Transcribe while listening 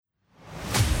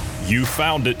You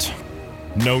found it.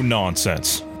 No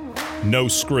nonsense. No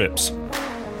scripts.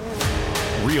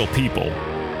 Real people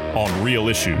on real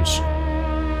issues.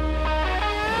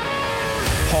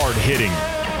 Hard-hitting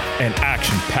and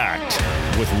action-packed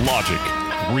with logic,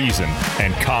 reason,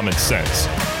 and common sense.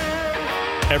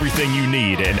 Everything you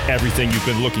need and everything you've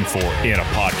been looking for in a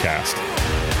podcast.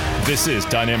 This is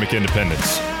Dynamic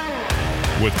Independence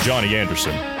with Johnny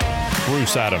Anderson,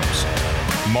 Bruce Adams,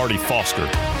 Marty Foster,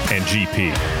 and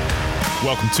GP.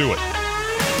 Welcome to it.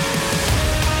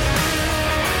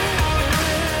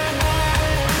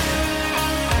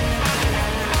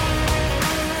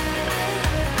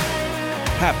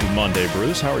 Happy Monday,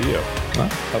 Bruce. How are you?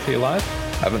 Healthy alive.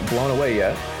 Haven't blown away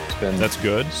yet. It's been That's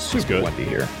good. super That's good. windy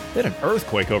here. They had an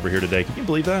earthquake over here today. Can you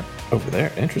believe that? Over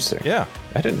there. Interesting. Yeah.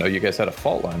 I didn't know you guys had a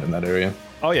fault line in that area.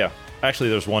 Oh, yeah.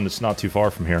 Actually, there's one that's not too far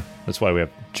from here. That's why we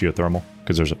have geothermal,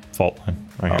 because there's a fault line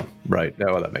right here. Right.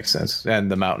 Oh, that makes sense.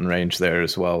 And the mountain range there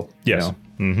as well. Yes.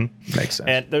 Makes sense.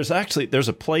 And there's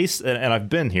a place, and I've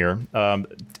been here.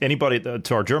 Anybody,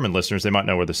 to our German listeners, they might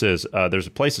know where this is. There's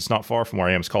a place that's not far from where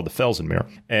I am. It's called the Felsenmeer.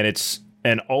 And it's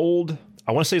an old,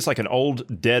 I want to say it's like an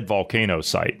old dead volcano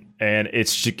site. And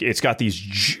it's got these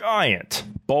giant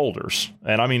boulders.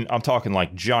 And I mean, I'm talking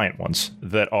like giant ones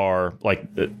that are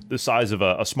like the size of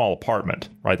a small apartment,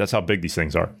 right? That's how big these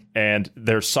things are. And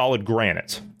they're solid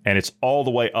granite. And it's all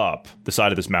the way up the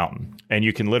side of this mountain. And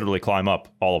you can literally climb up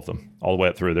all of them, all the way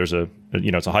up through. There's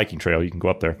it's a hiking trail. You can go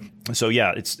up there. So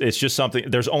yeah, it's just something.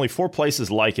 There's only 4 places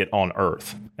like it on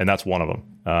Earth, and that's one of them.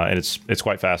 And it's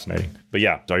quite fascinating. But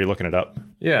yeah, are you looking it up?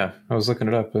 Yeah, I was looking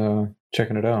it up,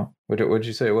 checking it out. What did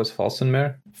you say it was?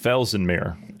 Felsenmeer?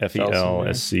 Felsenmeer.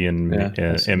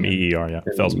 F-E-L-S-C-N-M-E-E-R. Yeah,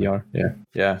 Felsenmeer.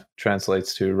 Yeah.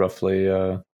 Translates to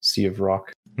roughly Sea of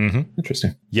Rock. Mm-hmm.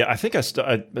 Interesting. Yeah, I think as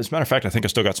a matter of fact, I think I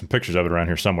still got some pictures of it around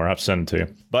here somewhere. I'll have to send them to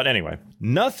you. But anyway,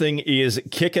 nothing is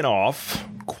kicking off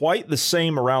quite the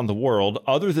same around the world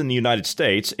other than the United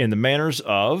States in the manners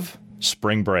of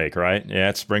spring break, right? Yeah,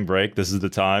 it's spring break. This is the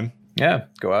time. Yeah,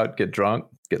 go out, get drunk,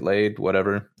 get laid,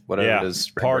 whatever it is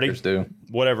spring party, breakers do.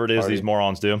 Whatever it is these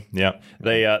morons do. Yeah.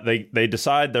 They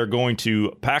decide they're going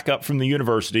to pack up from the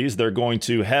universities. They're going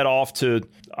to head off to,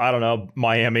 I don't know,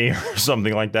 Miami or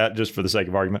something like that, just for the sake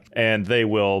of argument. And they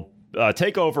will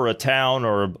take over a town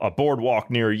or a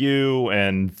boardwalk near you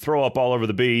and throw up all over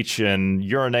the beach and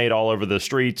urinate all over the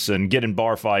streets and get in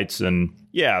bar fights. And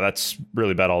yeah, that's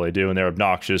really about all they do. And they're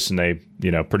obnoxious and they,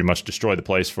 pretty much destroy the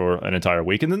place for an entire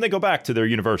week. And then they go back to their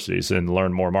universities and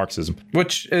learn more Marxism.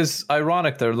 Which is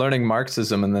ironic. They're learning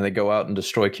Marxism and then they go out and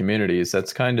destroy communities.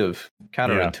 That's kind of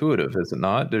counterintuitive, is it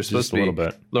not? They're supposed to be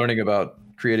learning about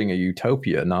creating a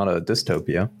utopia, not a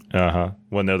dystopia.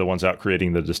 When they're the ones out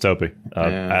creating the dystopia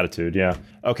attitude. Yeah.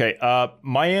 Okay.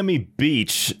 Miami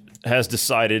Beach has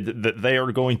decided that they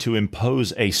are going to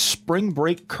impose a spring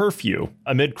break curfew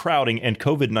amid crowding and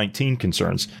COVID-19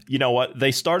 concerns. You know what?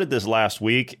 They started this last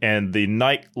week and the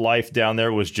nightlife down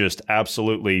there was just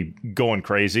absolutely going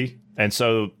crazy. And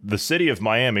so the city of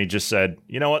Miami just said,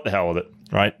 you know what? The hell with it.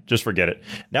 Right? Just forget it.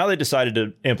 Now they decided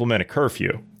to implement a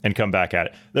curfew and come back at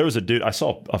it. There was a dude, I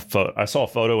saw a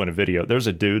photo and a video. There's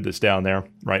a dude that's down there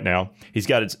right now. He's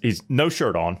no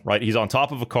shirt on, right? He's on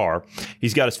top of a car.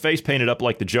 He's got his face painted up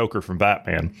like the Joker from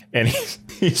Batman. And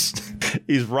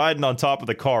he's riding on top of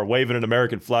the car, waving an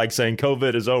American flag saying,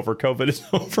 COVID is over, COVID is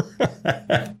over.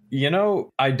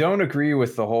 I don't agree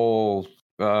with the whole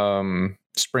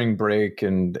spring break,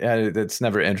 and it's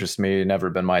never interested me, never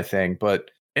been my thing, but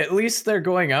at least they're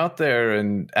going out there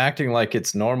and acting like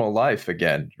it's normal life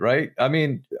again, right? I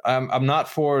mean, I'm not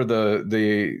for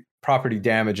the property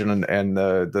damage and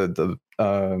the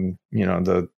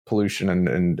pollution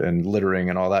and littering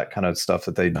and all that kind of stuff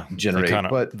that they generate.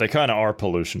 But they kind of are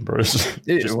pollution, Bruce.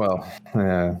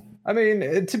 Yeah. I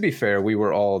mean, to be fair, we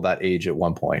were all that age at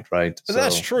one point, right? So,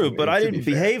 that's true, but I didn't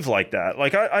behave like that.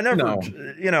 Like I never,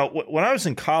 when I was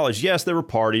in college, yes, there were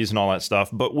parties and all that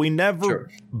stuff, but we never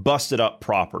busted up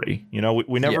property.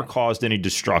 We never caused any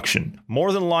destruction.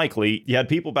 More than likely, you had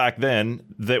people back then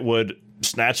that would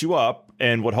snatch you up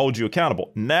and would hold you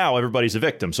accountable. Now everybody's a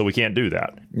victim, so we can't do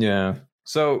that. Yeah.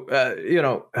 So,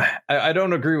 I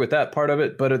don't agree with that part of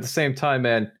it, but at the same time,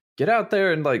 man, get out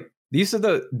there and these are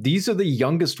the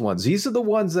youngest ones. These are the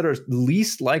ones that are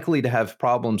least likely to have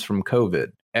problems from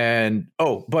COVID. And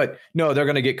but no, they're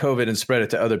going to get COVID and spread it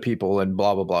to other people and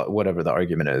blah, blah, blah, whatever the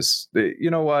argument is. You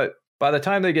know what? By the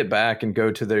time they get back and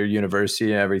go to their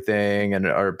university and everything and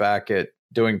are back at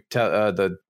doing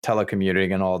the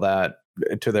telecommuting and all that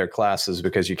to their classes,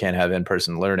 because you can't have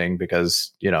in-person learning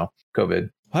because, COVID.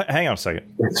 Hang on a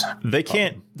second. They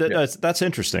can't. That's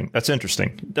interesting. That's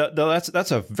interesting.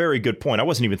 That's a very good point. I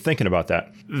wasn't even thinking about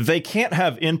that. They can't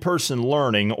have in-person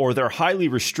learning, or they're highly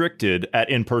restricted at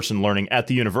in-person learning at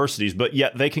the universities, but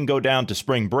yet they can go down to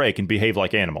spring break and behave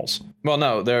like animals. Well,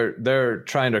 no, they're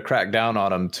trying to crack down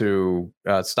on them to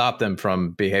stop them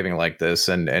from behaving like this.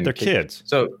 And they're kids.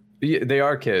 So they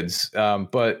are kids,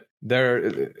 but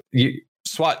they're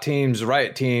SWAT teams,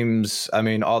 riot teams. I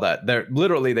mean, all that. They're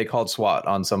literally, they called SWAT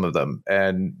on some of them,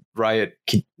 and riot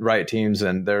teams,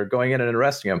 and they're going in and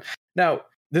arresting them. Now,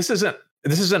 this isn't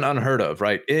unheard of,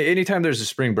 right? Anytime there's a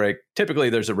spring break, typically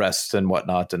there's arrests and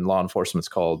whatnot, and law enforcement's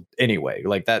called anyway.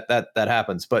 Like that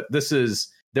happens. But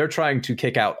they're trying to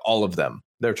kick out all of them.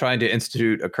 They're trying to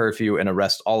institute a curfew and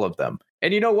arrest all of them.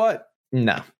 And you know what?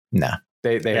 Nah.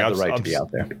 They have the right to be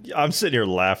out there. I'm sitting here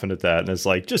laughing at that, and it's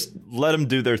like, just let them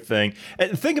do their thing.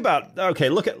 And think about, okay,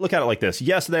 look at it like this.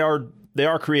 Yes, they are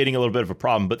creating a little bit of a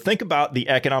problem, but think about the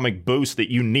economic boost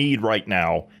that you need right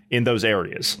now in those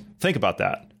areas. Think about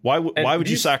that. Why would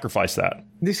you sacrifice that?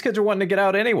 These kids are wanting to get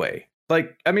out anyway.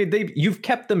 Like, I mean, you've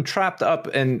kept them trapped up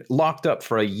and locked up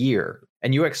for a year,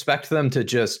 and you expect them to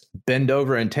just bend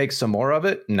over and take some more of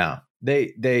it? No,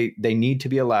 they need to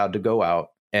be allowed to go out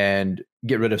and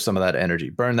get rid of some of that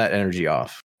energy, burn that energy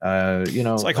off.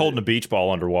 It's like holding a beach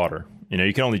ball underwater.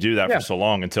 You can only do that for so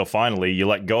long until finally you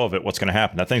let go of it. What's going to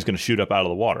happen? That thing's going to shoot up out of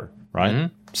the water, right?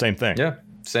 Mm-hmm. Same thing. Yeah,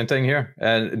 same thing here.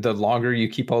 And the longer you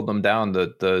keep holding them down,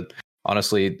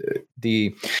 this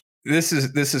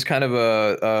is kind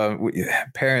of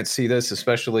parents see this,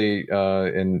 especially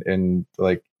in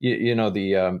like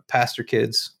the pastor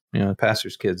kids.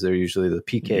 Pastors' kids, they're usually the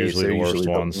PKs. They're usually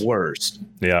the worst.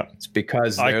 Yeah. It's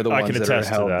because they're the ones that are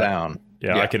held down.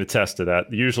 Yeah, I can attest to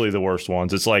that. Usually the worst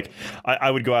ones. It's like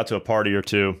I would go out to a party or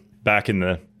two back in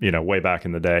the, way back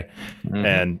in the day,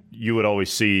 and you would always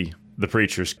see the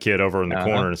preacher's kid over in the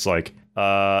corner, and it's like,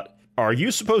 are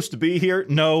you supposed to be here?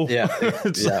 No. Yeah,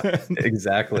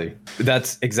 exactly.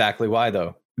 That's exactly why,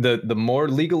 though. The more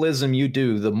legalism you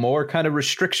do, the more kind of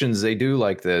restrictions they do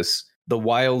like this, the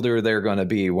wilder they're going to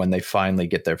be when they finally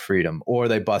get their freedom, or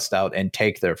they bust out and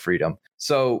take their freedom.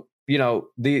 So,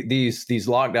 these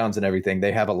lockdowns and everything,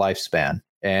 they have a lifespan.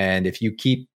 And if you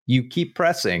keep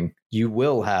pressing, you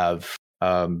will have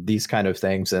these kind of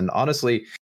things. And honestly,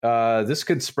 this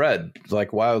could spread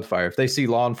like wildfire. If they see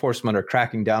law enforcement are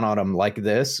cracking down on them like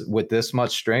this, with this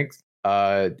much strength,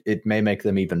 it may make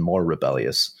them even more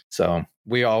rebellious. So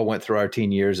we all went through our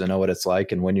teen years and know what it's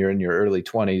like. And when you're in your early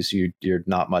 20s, you're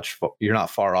not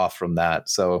far off from that.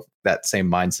 So that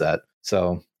same mindset.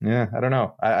 So yeah, I don't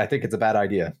know. I think it's a bad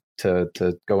idea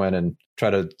to go in and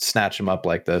try to snatch them up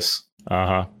like this.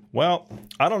 Well,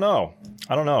 I don't know.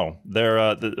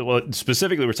 They're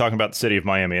specifically we're talking about the city of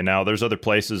Miami, and now there's other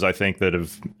places I think that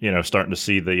have starting to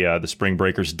see the spring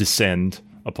breakers descend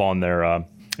upon their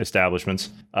establishments.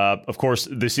 Of course,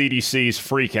 the CDC's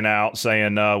freaking out,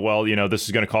 saying, this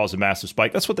is going to cause a massive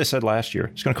spike. That's what they said last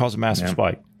year. It's going to cause a massive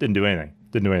spike. Didn't do anything.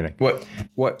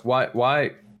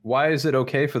 Why is it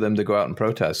okay for them to go out and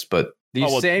protest? But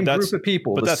these same group of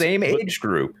people, the same age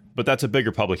group. But that's a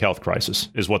bigger public health crisis,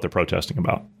 is what they're protesting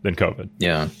about, than COVID.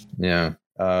 Yeah.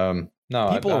 No,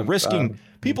 people are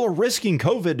risking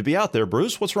COVID to be out there,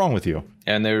 Bruce. What's wrong with you?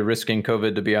 And they're risking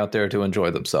COVID to be out there to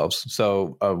enjoy themselves.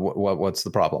 So what's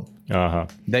the problem?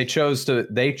 They chose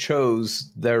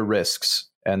their risks,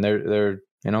 and they're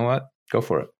you know what? Go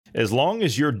for it. As long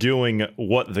as you're doing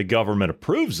what the government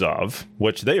approves of,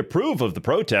 which they approve of the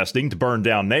protesting to burn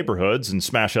down neighborhoods and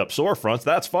smash up storefronts,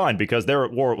 that's fine, because they're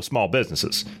at war with small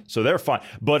businesses. So they're fine.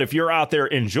 But if you're out there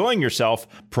enjoying yourself,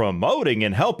 promoting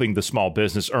and helping the small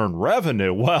business earn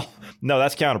revenue, well, no,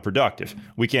 that's counterproductive.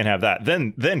 We can't have that.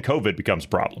 Then COVID becomes a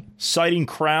problem. Citing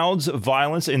crowds,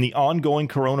 violence, and the ongoing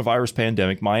coronavirus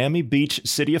pandemic, Miami Beach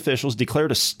city officials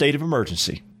declared a state of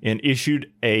emergency and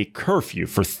issued a curfew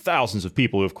for thousands of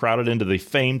people who have crowded into the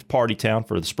famed party town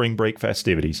for the spring break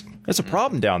festivities. It's a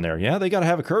problem down there. Yeah, they got to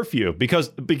have a curfew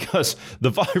because the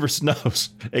virus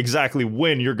knows exactly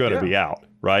when you're going to be out,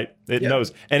 right? It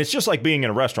knows. And it's just like being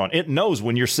in a restaurant. It knows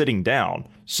when you're sitting down.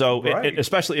 So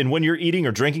especially when you're eating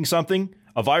or drinking something,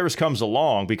 a virus comes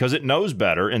along because it knows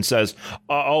better and says,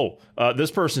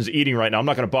 this person's eating right now. I'm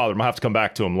not going to bother them. I'll have to come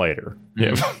back to them later.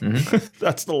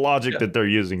 That's the logic that they're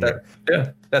using there.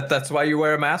 Yeah, that's why you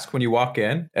wear a mask when you walk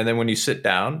in. And then when you sit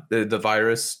down, the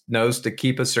virus knows to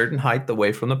keep a certain height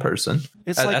away from the person.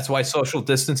 That's why social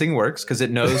distancing works, because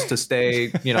it knows to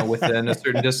stay within a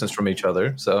certain distance from each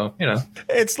other. So,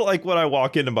 It's like when I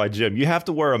walk into my gym, you have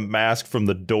to wear a mask from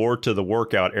the door to the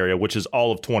workout area, which is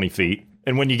all of 20 feet.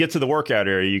 And when you get to the workout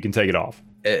area, you can take it off.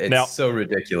 It's so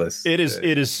ridiculous. It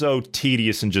is so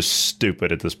tedious and just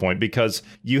stupid at this point, because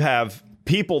you have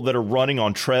people that are running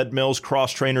on treadmills,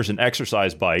 cross trainers, and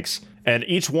exercise bikes, and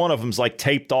each one of them's like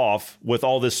taped off with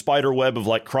all this spider web of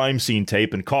like crime scene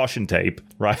tape and caution tape,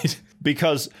 right?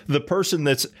 Because the person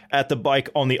that's at the bike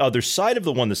on the other side of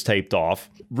the one that's taped off,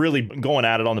 really going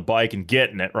at it on the bike and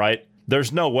getting it, right?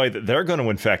 There's no way that they're going to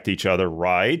infect each other,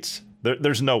 right?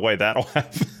 There's no way that'll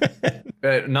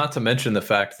happen. Not to mention the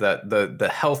fact that the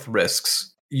health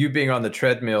risks, you being on the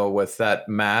treadmill with that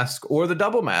mask, or the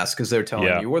double mask, as they're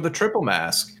telling you, or the triple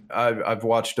mask. I've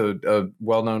watched a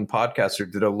well-known podcaster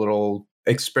did a little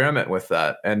experiment with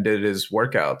that and did his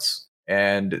workouts,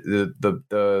 and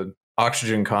the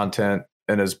oxygen content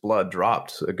in his blood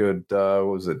dropped a good,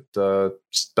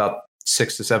 about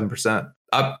 6 to 7%.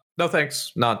 No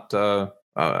thanks.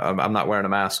 I'm not wearing a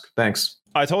mask. Thanks.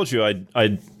 I told you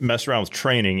I'd mess around with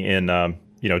training in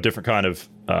different kind of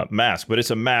mask, but it's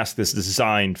a mask that's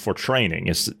designed for training.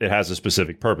 It has a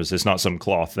specific purpose. It's not some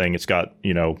cloth thing. It's got,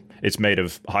 it's made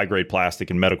of high grade plastic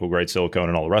and medical grade silicone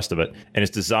and all the rest of it. And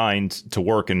it's designed to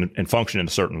work and function in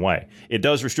a certain way. It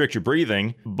does restrict your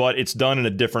breathing, but it's done in a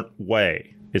different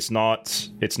way. It's not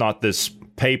this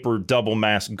paper double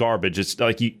mask garbage. It's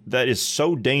like that is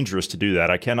so dangerous to do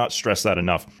that. I cannot stress that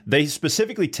enough. They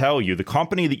specifically tell you, the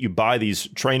company that you buy these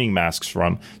training masks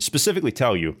from specifically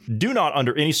tell you, do not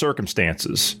under any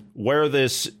circumstances wear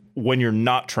this when you're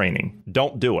not training.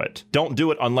 Don't do it. Don't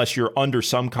do it unless you're under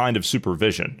some kind of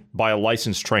supervision by a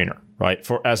licensed trainer, right?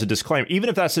 As a disclaimer, even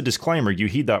if that's a disclaimer, you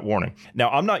heed that warning. Now,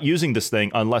 I'm not using this thing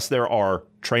unless there are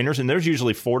trainers, and there's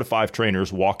usually 4 to 5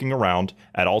 trainers walking around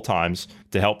at all times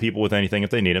to help people with anything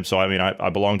if they need them. So, I mean, I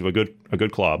belong to a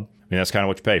good club. I mean, that's kind of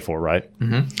what you pay for, right?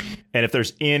 Mm-hmm. And if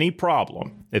there's any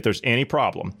problem,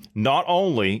 not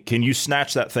only can you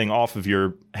snatch that thing off of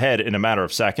your head in a matter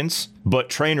of seconds, but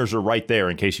trainers are right there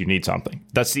in case you need something.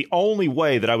 That's the only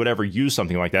way that I would ever use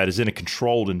something like that, is in a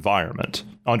controlled environment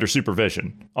under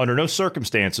supervision. Under no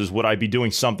circumstances would I be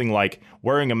doing something like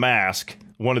wearing a mask,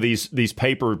 one of these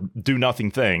paper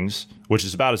do-nothing things, which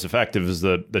is about as effective as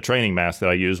the training mask that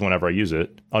I use whenever I use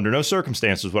it. Under no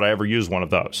circumstances would I ever use one of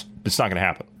those. It's not going to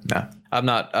happen. No, I'm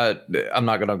not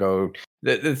going to go.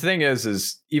 The thing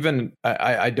is even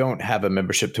I don't have a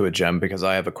membership to a gym because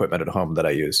I have equipment at home that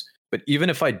I use. But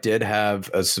even if I did have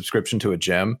a subscription to a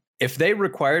gym, if they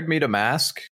required me to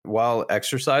mask while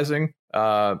exercising,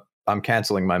 I'm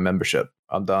canceling my membership.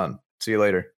 I'm done. See you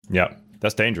later. Yeah.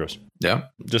 That's dangerous. Yeah.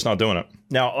 Just not doing it.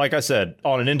 Now, like I said,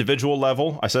 on an individual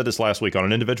level, I said this last week, on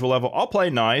an individual level, I'll play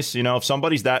nice. If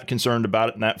somebody's that concerned about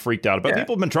it and that freaked out about it,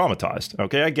 people have been traumatized.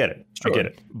 Okay, I get it. Sure. I get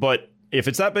it. But if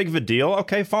it's that big of a deal,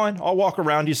 okay, fine. I'll walk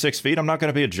around you 6 feet. I'm not going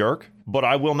to be a jerk, but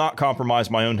I will not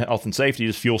compromise my own health and safety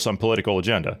to fuel some political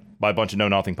agenda by a bunch of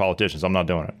know-nothing politicians. I'm not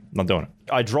doing it. I'm not doing it.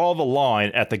 I draw the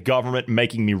line at the government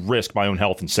making me risk my own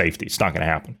health and safety. It's not going to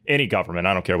happen. Any government,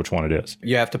 I don't care which one it is.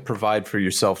 You have to provide for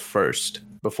yourself first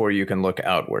before you can look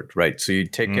outward, right? So you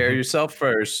take care of yourself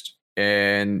first.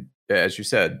 And as you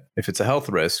said, if it's a health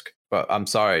risk, but I'm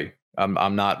sorry,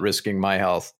 I'm not risking my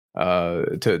health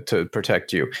to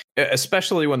protect you,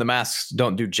 especially when the masks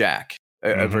don't do jack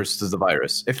versus the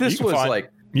virus. If this was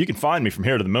you can find me from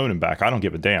here to the moon and back. I don't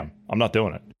give a damn. I'm not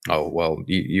doing it. Oh, well,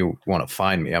 you want to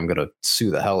find me, I'm going to sue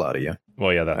the hell out of you.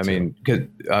 Well, yeah, that's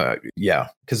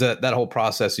because that whole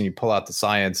process, and you pull out the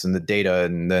science and the data,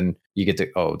 and then you get to,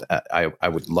 I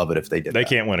would love it if they did. They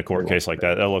can't win a court case like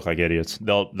that. They'll look like idiots.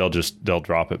 They'll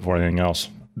drop it for anything else.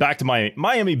 Back to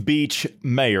Miami Beach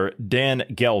Mayor Dan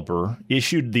Gelber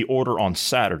issued the order on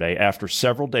Saturday after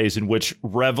several days in which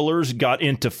revelers got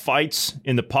into fights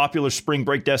in the popular spring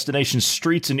break destination's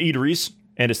streets and eateries,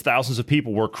 and as thousands of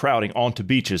people were crowding onto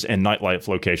beaches and nightlife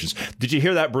locations. Did you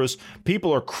hear that, Bruce?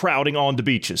 People are crowding onto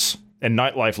beaches and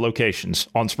nightlife locations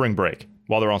on spring break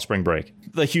while they're on spring break.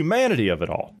 The humanity of it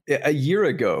all. A year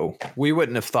ago, we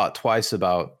wouldn't have thought twice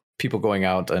about people going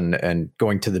out and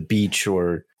going to the beach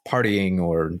or partying,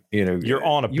 or you're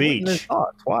on a beach.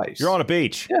 Twice. You're on a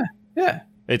beach. Yeah.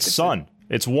 It's sun.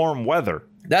 It's warm weather.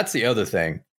 That's the other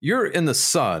thing. You're in the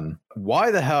sun. Why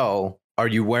the hell are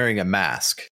you wearing a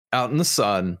mask out in the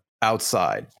sun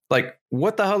outside? Like,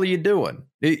 what the hell are you doing?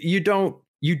 You don't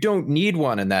need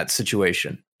one in that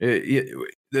situation.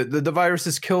 The virus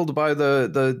is killed by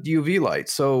the UV light.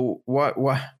 So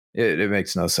why? It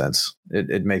makes no sense.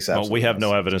 It makes absolutely. Well, we have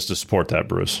no evidence to support that,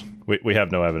 Bruce. We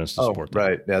have no evidence to support that.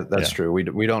 Right. Yeah, that's true.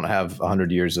 We don't have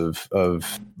 100 years of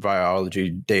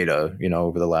virology data,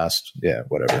 over the last,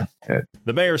 whatever. Yeah.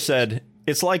 The mayor said,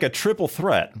 "It's like a triple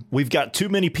threat. We've got too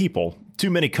many people, too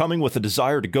many coming with a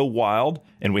desire to go wild,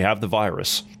 and we have the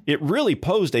virus. It really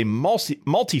posed a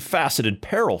multifaceted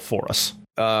peril for us.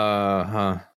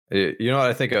 You know what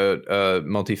I think a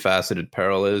multifaceted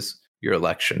peril is? Your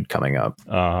election coming up.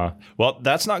 Well,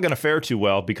 that's not going to fare too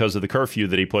well because of the curfew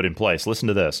that he put in place. Listen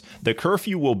to this. The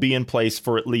curfew will be in place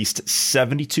for at least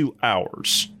 72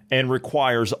 hours and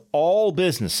requires all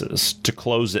businesses to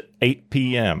close at 8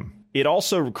 p.m. It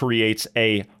also creates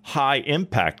a high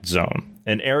impact zone,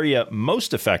 an area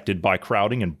most affected by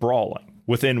crowding and brawling,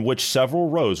 within which several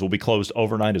roads will be closed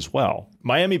overnight as well.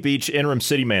 Miami Beach interim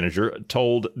city manager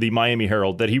told the Miami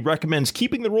Herald that he recommends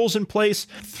keeping the rules in place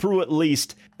through at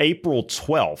least April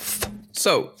 12th.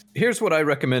 So here's what I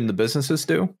recommend the businesses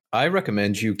do. I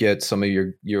recommend you get some of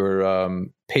your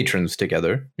patrons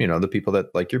together, you know, the people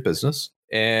that like your business,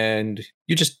 and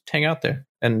you just hang out there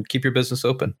and keep your business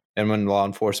open. And when law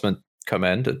enforcement come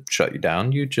in to shut you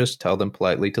down, you just tell them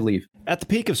politely to leave. At the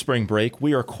peak of spring break,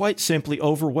 we are quite simply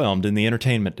overwhelmed in the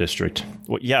entertainment district.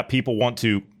 Well, yeah, people want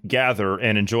to gather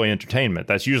and enjoy entertainment.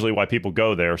 That's usually why people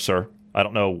go there, sir. I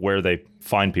don't know where they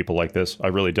find people like this. I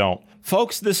really don't.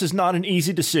 Folks, this is not an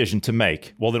easy decision to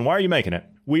make. Well, then why are you making it?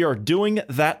 We are doing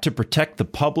that to protect the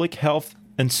public health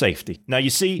and safety. Now, you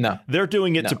see, they're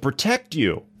doing it to protect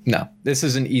you. No, this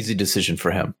is an easy decision for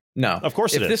him. No, of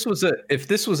course it is. If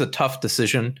this was a tough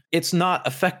decision, it's not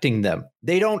affecting them.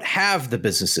 They don't have the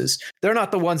businesses. They're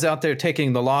not the ones out there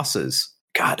taking the losses.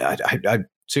 God, I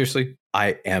seriously,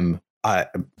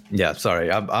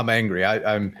 sorry, I'm angry.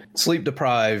 I'm sleep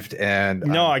deprived, and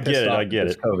I get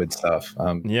it. COVID stuff.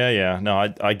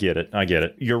 I get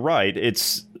it. You're right.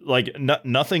 It's like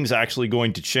nothing's actually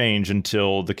going to change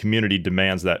until the community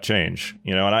demands that change.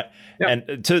 You know,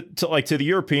 and to the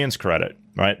Europeans' credit.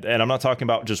 Right. And I'm not talking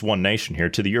about just one nation here.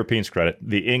 To the Europeans' credit,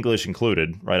 the English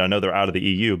included. Right. I know they're out of the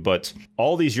EU, but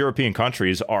all these European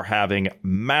countries are having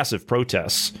massive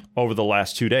protests over the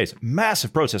last 2 days.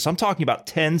 Massive protests. I'm talking about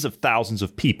tens of thousands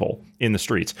of people in the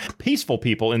streets, peaceful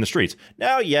people in the streets.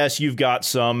 Now, yes, you've got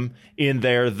some in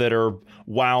there that are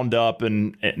wound up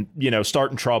and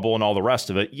starting trouble and all the rest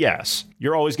of it. Yes,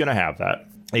 you're always going to have that.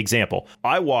 Example,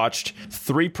 I watched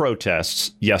 3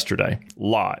 protests yesterday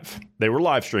live. They were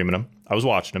live streaming them. I was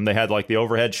watching them. They had like the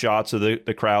overhead shots of the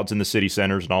crowds in the city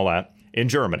centers and all that in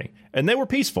Germany. And they were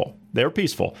peaceful.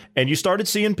 And you started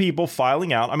seeing people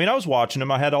filing out. I mean, I was watching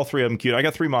them. I had all 3 of them queued. I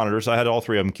got 3 monitors. I had all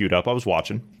 3 of them queued up. I was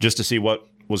watching just to see what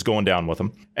was going down with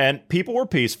them. And people were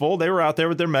peaceful. They were out there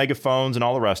with their megaphones and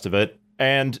all the rest of it.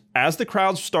 And as the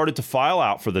crowds started to file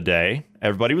out for the day,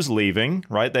 everybody was leaving,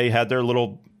 right? They had their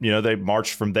little, they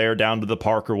marched from there down to the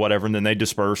park or whatever, and then they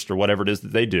dispersed or whatever it is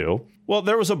that they do. Well,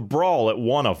 there was a brawl at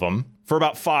one of them for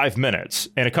about 5 minutes,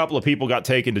 and a couple of people got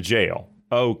taken to jail.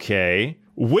 Okay.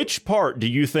 Which part do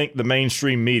you think the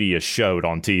mainstream media showed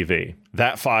on TV?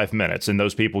 That 5 minutes and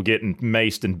those people getting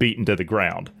maced and beaten to the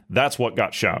ground. That's what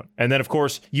got shown. And then, of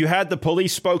course, you had the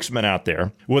police spokesman out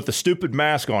there with the stupid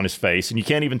mask on his face, and you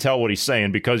can't even tell what he's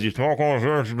saying because he's... So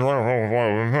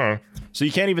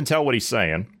you can't even tell what he's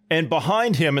saying. And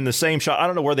behind him in the same shot, I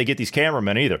don't know where they get these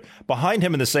cameramen either. Behind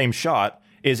him in the same shot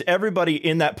is everybody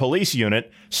in that police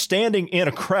unit standing in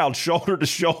a crowd shoulder to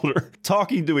shoulder,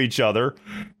 talking to each other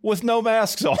with no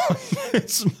masks on.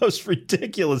 It's the most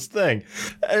ridiculous thing.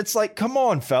 It's like, come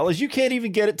on, fellas, you can't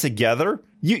even get it together.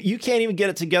 You can't even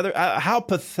get it together. How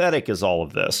pathetic is all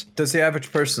of this? Does the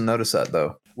average person notice that,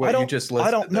 though? I don't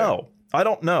know. I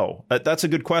don't know. That's a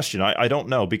good question. I don't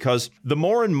know, because the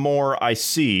more and more I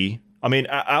see, I mean,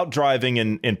 out driving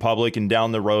in public and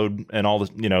down the road and all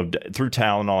the, through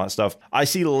town and all that stuff, I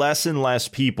see less and less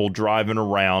people driving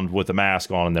around with a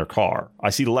mask on in their car. I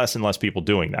see less and less people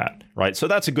doing that, right? So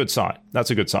that's a good sign.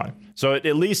 So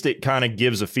at least it kind of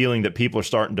gives a feeling that people are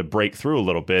starting to break through a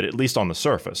little bit, at least on the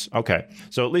surface. Okay,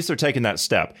 so at least they're taking that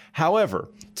step. However,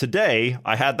 today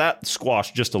I had that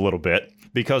squashed just a little bit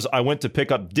because I went to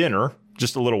pick up dinner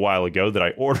just a little while ago that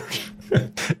I ordered.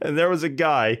 And there was a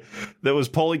guy that was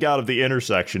pulling out of the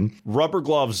intersection, rubber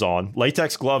gloves on,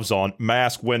 latex gloves on,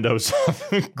 mask, windows up,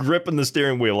 gripping the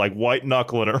steering wheel, like white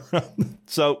knuckling around.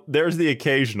 So there's the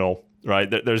occasional, right?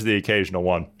 There's the occasional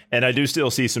one. And I do still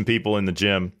see some people in the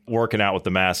gym working out with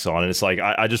the masks on. And it's like,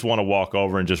 I just want to walk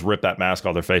over and just rip that mask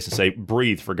off their face and say,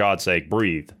 breathe, for God's sake,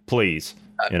 breathe, please.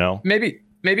 Maybe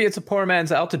it's a poor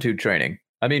man's altitude training.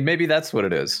 I mean, maybe that's what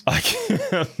it is.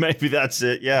 Maybe that's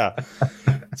it. Yeah.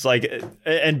 It's like,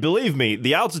 and believe me,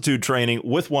 the altitude training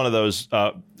with one of those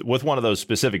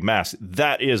specific masks,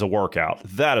 that is a workout.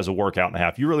 That is a workout and a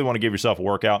half. You really want to give yourself a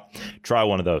workout? Try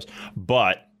one of those.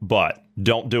 But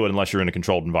don't do it unless you're in a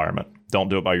controlled environment. Don't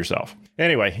do it by yourself.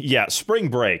 Anyway, spring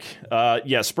break.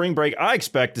 Spring break. I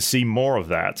expect to see more of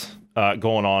that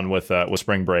going on with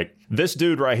spring break. This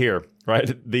dude right here,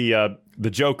 right? The The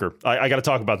Joker. I got to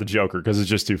talk about the Joker because it's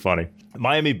just too funny.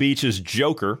 Miami Beach's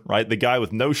Joker, right? The guy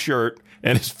with no shirt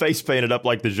and his face painted up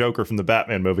like the Joker from the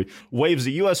Batman movie, waves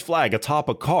a U.S. flag atop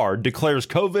a car, declares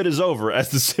COVID is over as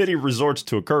the city resorts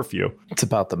to a curfew. It's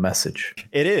about the message.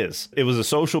 It is. It was a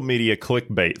social media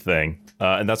clickbait thing.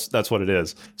 And that's what it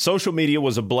is. Social media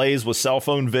was ablaze with cell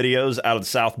phone videos out of the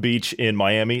South Beach in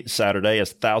Miami Saturday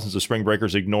as thousands of spring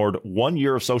breakers ignored 1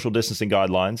 year of social distancing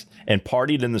guidelines and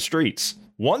partied in the streets.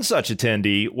 One such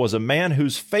attendee was a man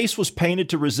whose face was painted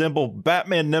to resemble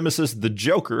Batman nemesis the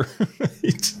Joker.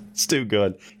 It's too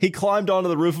good. He climbed onto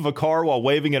the roof of a car while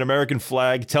waving an American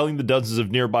flag, telling the dozens of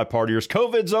nearby partiers,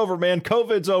 COVID's over, man.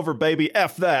 COVID's over, baby.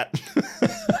 F that.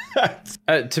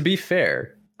 To be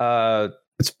fair,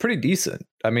 it's pretty decent.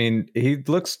 I mean, he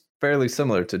looks fairly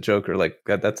similar to Joker. Like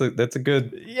that's a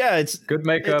good it's good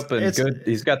makeup and good.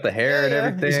 He's got the hair and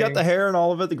everything. He's got the hair and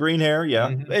all of it, the green hair. Yeah.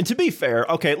 Mm-hmm. And to be fair,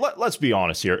 okay, let's be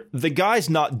honest here. The guy's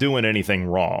not doing anything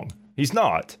wrong. He's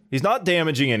not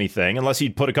damaging anything unless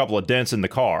he'd put a couple of dents in the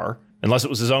car, unless it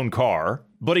was his own car.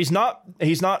 But he's not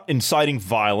inciting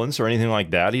violence or anything like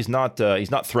that. He's not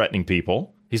threatening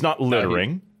people. He's not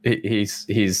littering. He's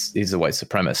a white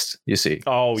supremacist, you see.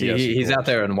 Oh, yes. He's out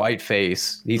there in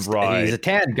whiteface. He's a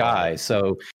tan guy,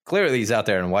 so clearly he's out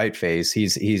there in whiteface.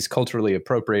 He's culturally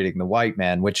appropriating the white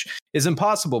man, which is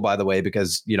impossible, by the way,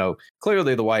 because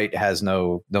clearly the white has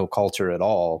no culture at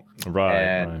all. Right.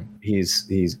 And he's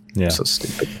so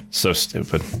stupid. So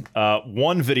stupid.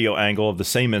 One video angle of the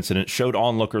same incident showed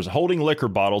onlookers holding liquor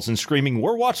bottles and screaming,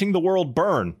 "We're watching the world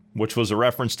burn," which was a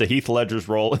reference to Heath Ledger's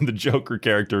role in the Joker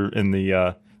character in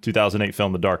the 2008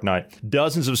 film The Dark Knight.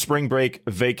 Dozens of spring break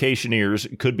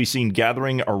vacationers could be seen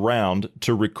gathering around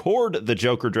to record the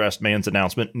Joker-dressed man's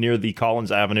announcement near the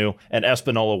Collins Avenue and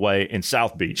Espanola Way in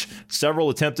South Beach. Several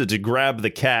attempted to grab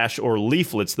the cash or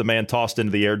leaflets the man tossed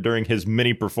into the air during his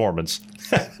mini performance.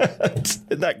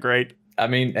 Isn't that great? I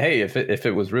mean, hey, if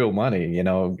it was real money,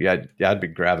 I'd be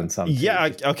grabbing something. Yeah,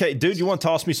 okay, dude, you want to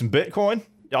toss me some Bitcoin?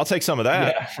 I'll take some of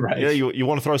that. Yeah, right. Yeah, you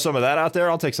want to throw some of that out there?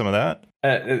 I'll take some of that.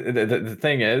 The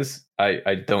thing is,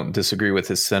 I don't disagree with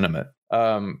his sentiment.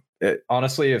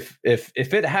 Honestly, if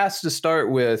it has to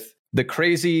start with the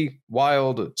crazy,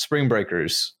 wild spring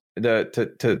breakers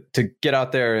to get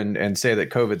out there and say that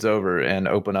COVID's over and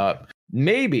open up,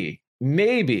 maybe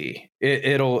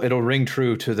it'll ring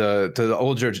true to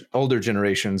the older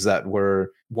generations that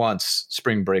were once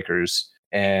spring breakers.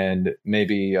 And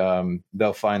maybe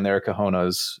they'll find their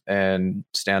cojones and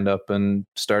stand up and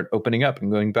start opening up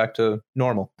and going back to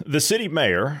normal. The city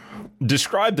mayor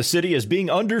described the city as being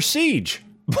under siege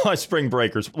by spring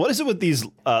breakers. What is it with these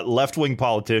left-wing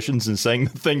politicians and saying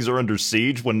that things are under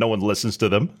siege when no one listens to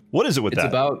them? What is it with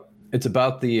that? It's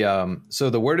about the so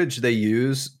the wordage they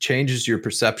use changes your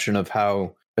perception of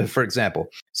how, for example,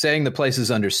 saying the place is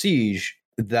under siege,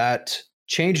 that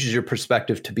changes your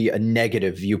perspective to be a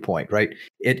negative viewpoint, right?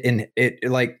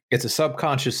 It's a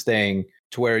subconscious thing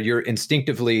to where you're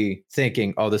instinctively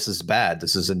thinking, oh, this is bad,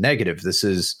 this is a negative,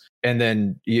 and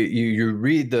then you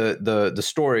read the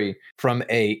story from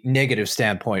a negative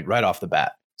standpoint right off the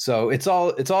bat. So it's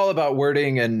all about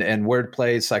wording and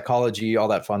wordplay, psychology, all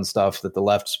that fun stuff that the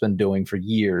left's been doing for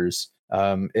years.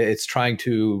 It's trying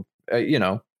to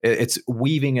it's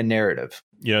weaving a narrative.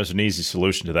 There's an easy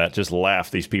solution to that. Just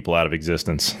laugh these people out of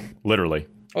existence, literally.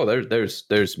 Oh,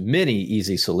 there's many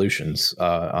easy solutions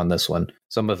on this one.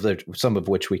 Some of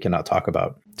which we cannot talk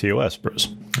about. TOS, Bruce.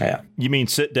 Yeah. You mean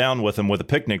sit down with them with a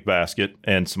picnic basket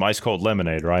and some ice cold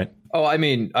lemonade, right? Oh, I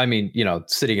mean,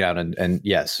 sitting down and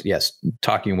yes,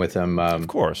 talking with them. Of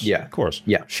course. Yeah. Of course.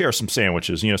 Yeah. Share some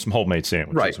sandwiches, some homemade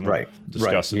sandwiches. Right.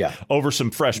 Discuss it. Yeah. Over some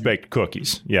fresh baked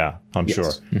cookies. Yeah, I'm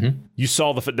sure. Mm-hmm. You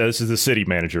saw this is the city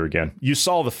manager again. You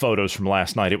saw the photos from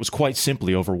last night. It was quite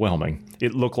simply overwhelming.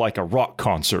 It looked like a rock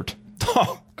concert.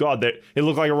 Oh, God, it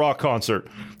looked like a rock concert.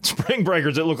 Spring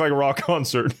breakers, it looked like a rock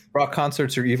concert. Rock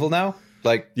concerts are evil now?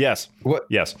 Yes. What?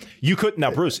 Yes. You couldn't.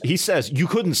 Now, Bruce, he says you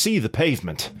couldn't see the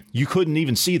pavement. You couldn't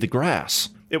even see the grass.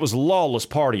 It was lawless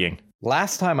partying.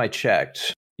 Last time I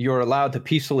checked, you're allowed to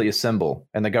peacefully assemble,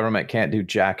 and the government can't do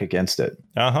jack against it.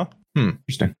 Uh-huh.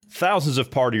 Interesting. Thousands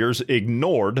of partiers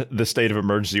ignored the state of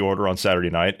emergency order on Saturday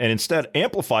night and instead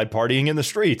amplified partying in the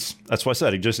streets. That's why I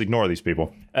said just ignore these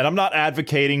people. And I'm not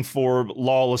advocating for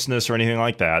lawlessness or anything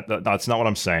like that. That's not what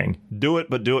I'm saying. Do it,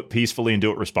 but do it peacefully and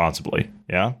do it responsibly.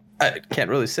 Yeah? I can't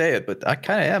really say it, but I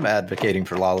kind of am advocating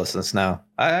for lawlessness now.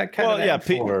 But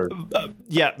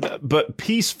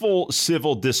peaceful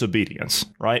civil disobedience,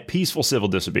 right? Peaceful civil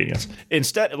disobedience.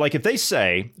 Instead, like if they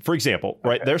say, for example,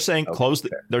 right, they're saying close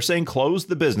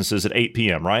the businesses at 8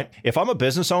 p.m., right? If I'm a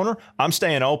business owner, I'm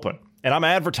staying open. and I'm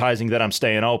advertising that I'm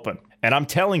staying open. And I'm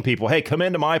telling people, hey, come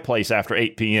into my place after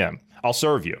 8 p.m. I'll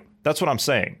serve you. That's what I'm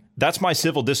saying. That's my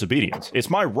civil disobedience. It's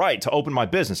my right to open my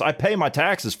business. I pay my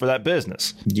taxes for that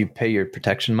business. You pay your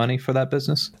protection money for that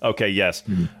business? Okay, yes.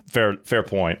 Fair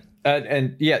point.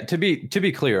 And yeah, to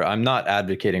be clear, I'm not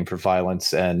advocating for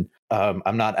violence, and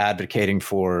I'm not advocating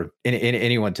for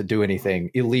anyone to do anything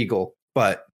illegal.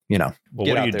 But, well,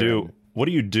 what do you do? What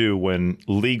do you do when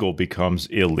legal becomes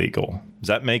illegal? Does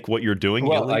that make what you're doing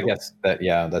illegal? I guess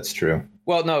that's true.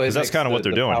 Well, no, that's kind of what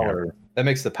they're doing here. That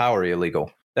makes the power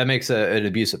illegal. That makes an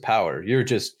abuse of power. You're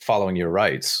just following your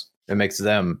rights. It makes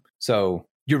them so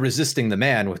you're resisting the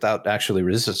man without actually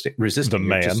resisting the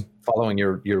man. Just following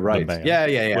your rights.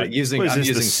 Yeah. What, I'm using the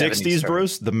 60s,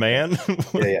 Bruce. The man.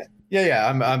 yeah.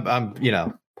 I'm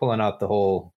pulling out the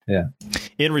whole. Yeah.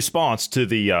 In response to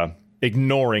the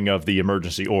ignoring of the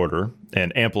emergency order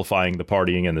and amplifying the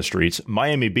partying in the streets,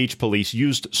 Miami Beach police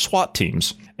used SWAT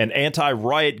teams and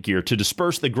anti-riot gear to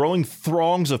disperse the growing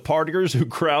throngs of partiers who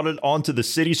crowded onto the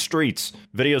city streets.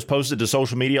 Videos posted to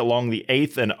social media along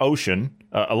 8th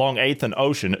and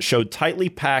Ocean showed tightly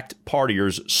packed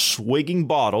partiers swigging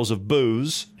bottles of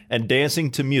booze and dancing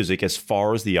to music as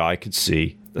far as the eye could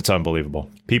see. That's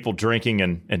unbelievable. People drinking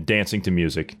and dancing to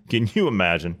music. Can you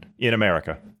imagine in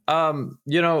America?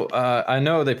 I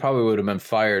know they probably would have been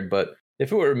fired, but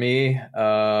if it were me,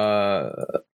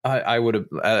 I would have,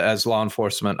 as law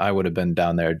enforcement, I would have been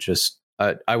down there.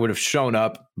 I would have shown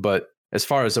up. But as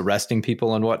far as arresting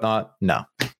people and whatnot, no,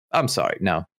 I'm sorry.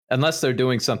 No, unless they're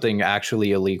doing something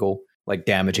actually illegal, like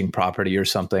damaging property or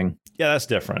something. Yeah, that's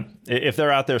different. If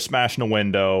they're out there smashing a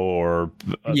window or,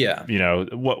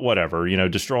 whatever,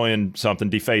 destroying something,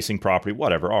 defacing property,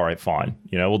 whatever. All right, fine.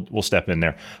 We'll step in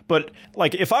there. But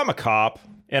like if I'm a cop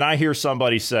and I hear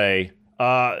somebody say,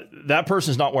 that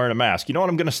person's not wearing a mask, you know what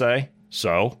I'm going to say?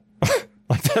 So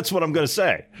like, that's what I'm going to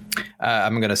say.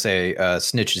 I'm going to say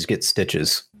snitches get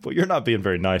stitches. Well, you're not being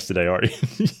very nice today, are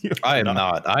you? I am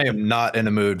not. I am not in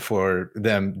a mood for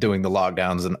them doing the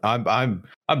lockdowns, and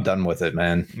I'm done with it,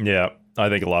 man. Yeah, I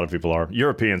think a lot of people are.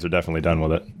 Europeans are definitely done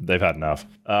with it. They've had enough.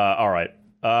 All right.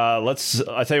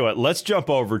 I tell you what, let's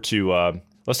jump over to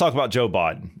let's talk about Joe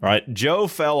Biden. All right. Joe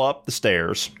fell up the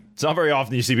stairs. It's not very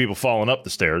often you see people falling up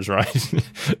the stairs, right?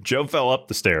 Joe fell up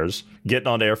the stairs, getting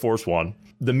onto Air Force One.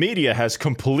 The media has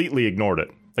completely ignored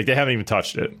it. Like they haven't even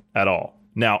touched it at all.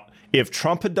 Now, if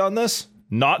Trump had done this,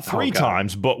 not 3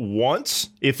 times, but once,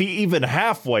 if he even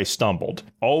halfway stumbled,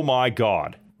 oh my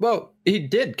God. Well, he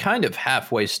did kind of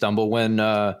halfway stumble when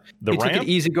he took it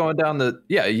easy going down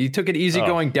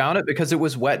going down it because it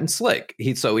was wet and slick.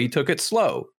 He took it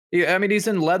slow. He's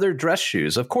in leather dress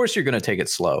shoes. Of course you're going to take it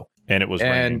slow. And it was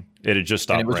raining. It had just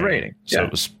stopped raining. So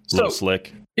it was a little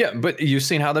slick. Yeah, but you've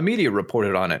seen how the media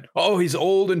reported on it. Oh, he's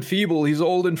old and feeble. He's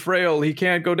old and frail. He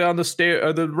can't go down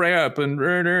the ramp.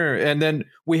 And then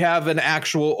we have an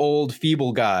actual old,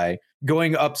 feeble guy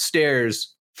going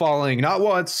upstairs, falling not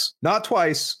once, not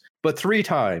twice, but 3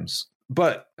 times.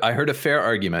 But I heard a fair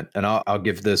argument, and I'll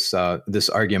give this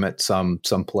argument some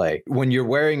play. When you're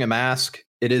wearing a mask,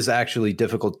 it is actually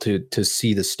difficult to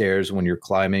see the stairs when you're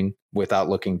climbing without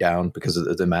looking down because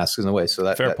the mask is in the way. So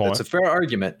that's a fair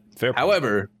argument.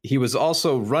 However, he was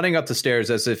also running up the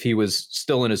stairs as if he was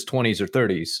still in his 20s or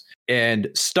 30s and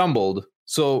stumbled.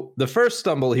 So the first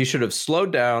stumble, he should have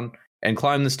slowed down and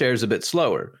climbed the stairs a bit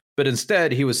slower. But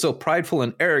instead, he was so prideful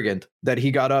and arrogant that he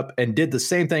got up and did the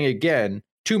same thing again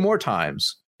 2 more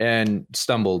times and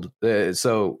stumbled.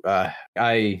 So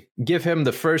I give him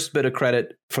the first bit of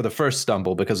credit for the first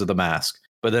stumble because of the mask.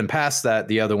 But then past that,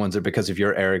 the other ones are because of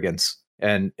your arrogance.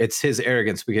 And it's his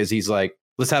arrogance because he's like,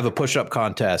 let's have a push-up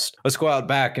contest. Let's go out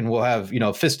back and we'll have,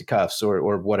 fisticuffs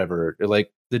or whatever.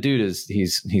 Like the dude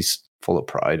he's full of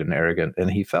pride and arrogant, and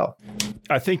he fell.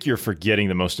 I think you're forgetting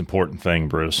the most important thing,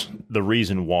 Bruce. The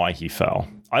reason why he fell.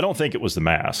 I don't think it was the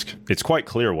mask. It's quite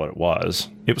clear what it was.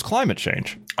 It was climate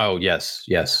change. Oh, yes.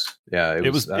 Yeah.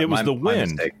 It was the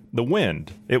wind. The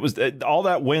wind. It was all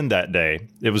that wind that day.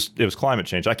 It was climate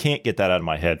change. I can't get that out of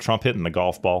my head. Trump hitting the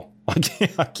golf ball.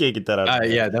 I can't get that out of my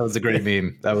head. Yeah, that was a great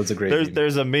meme.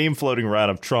 There's a meme floating around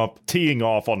of Trump teeing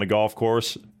off on the golf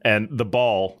course, and the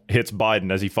ball hits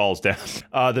Biden as he falls down.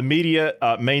 The media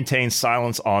maintains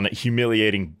silence on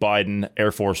humiliating Biden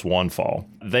Air Force One fall.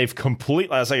 They've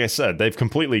completely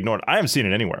ignored it. I haven't seen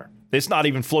it anywhere. It's not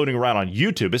even floating around on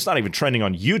YouTube. It's not even trending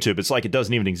on YouTube. It's like it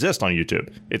doesn't even exist on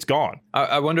YouTube. It's gone.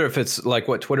 I wonder if it's like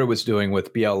what Twitter was doing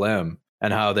with BLM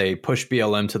and how they pushed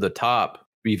BLM to the top,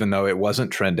 even though it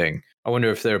wasn't trending. I wonder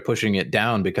if they're pushing it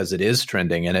down because it is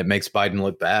trending and it makes Biden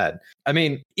look bad. I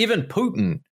mean, even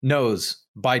Putin knows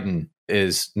Biden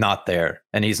is not there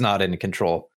and he's not in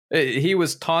control. He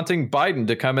was taunting Biden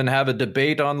to come and have a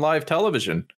debate on live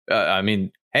television. I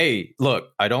mean, hey, look,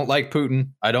 I don't like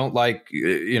Putin. I don't like,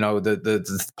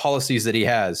 the policies that he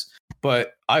has.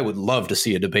 But I would love to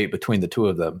see a debate between the two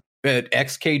of them. An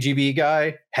ex-KGB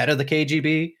guy, head of the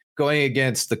KGB, going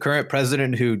against the current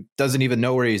president who doesn't even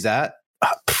know where he's at.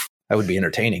 That would be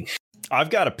entertaining. I've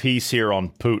got a piece here on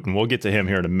Putin. We'll get to him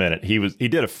here in a minute. He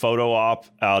did a photo op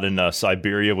out in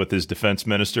Siberia with his defense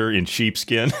minister in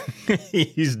sheepskin.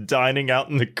 He's dining out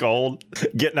in the cold,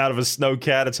 getting out of a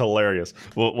snowcat. It's hilarious.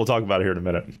 We'll talk about it here in a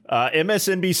minute.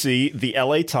 MSNBC, the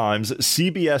LA Times,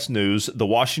 CBS News, the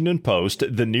Washington Post,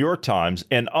 the New York Times,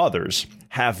 and others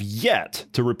have yet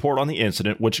to report on the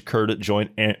incident which occurred at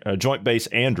Joint Base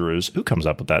Andrews. Who comes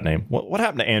up with that name? What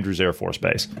happened to Andrews Air Force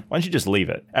Base? Why don't you just leave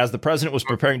it? As the president was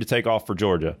preparing to take off for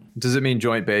Georgia. Does it mean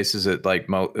Joint Base? Is it like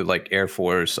Air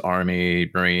Force,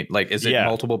 Army, Marine? Like, is it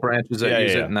multiple branches that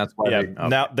use it? And that's why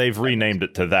now they've renamed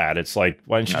it to that. It's like,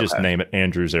 why don't you just name it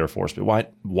Andrews Air Force? But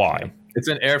why? It's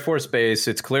an Air Force base.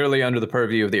 It's clearly under the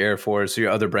purview of the Air Force. So your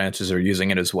other branches are using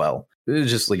it as well.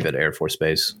 Just leave it Air Force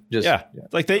Base.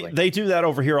 Like they do that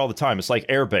over here all the time. It's like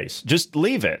Air Base. Just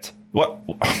leave it. What?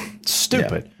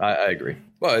 Stupid. Yeah, I agree.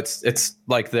 Well, it's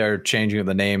like they're changing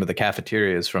the name of the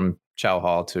cafeterias from Chow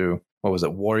Hall to, what was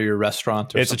it, Warrior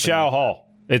Restaurant? It's a Chow Hall.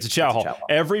 It's a Chow Hall.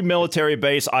 Every military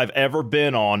base I've ever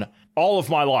been on, all of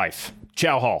my life,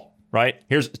 Chow Hall. Right?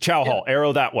 Here's Chow Hall.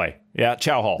 Arrow that way. Yeah,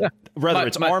 Chow Hall. Yeah. Whether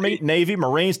it's Army, Navy,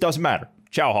 Marines, doesn't matter.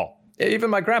 Chow Hall. Even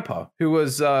my grandpa, who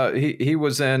was he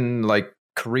was in like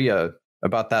Korea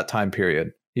about that time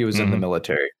period. He was in the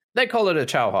military. They call it a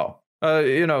Chow Hall.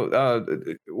 World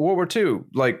War II,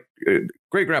 like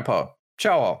great grandpa,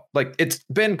 Chow Hall. Like it's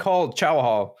been called Chow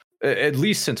Hall at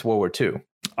least since World War II.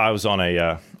 I was on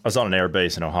an air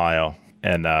base in Ohio,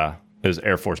 and it was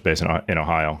Air Force Base in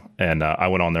Ohio, and I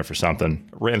went on there for something.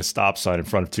 Ran a stop sign in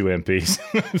front of two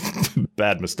MPs.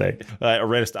 Bad mistake.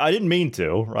 I didn't mean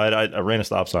to, right? I ran a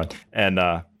stop sign, and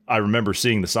I remember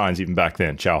seeing the signs even back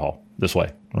then. Chow Hall this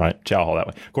way, right? Chow Hall that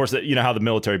way. Of course, you know how the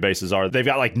military bases are. They've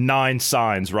got like 9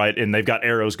 signs, right? And they've got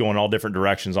arrows going all different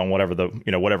directions on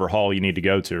whatever hall you need to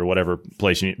go to, or whatever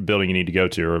building you need to go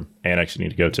to, or annex you need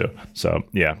to go to. So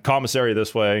yeah, commissary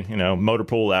this way, motor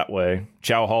pool that way,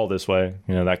 Chow Hall this way,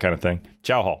 that kind of thing.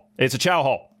 Chow Hall. It's a Chow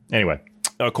Hall. Anyway.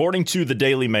 According to the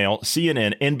Daily Mail,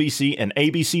 CNN, NBC, and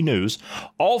ABC News,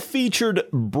 all featured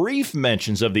brief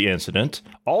mentions of the incident,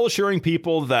 all assuring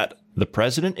people that the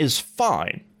president is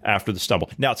fine after the stumble.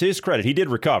 Now, to his credit, he did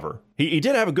recover. He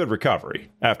did have a good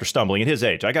recovery after stumbling at his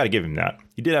age. I got to give him that.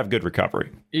 He did have good recovery.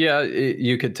 Yeah,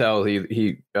 you could tell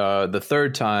he the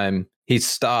third time he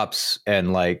stops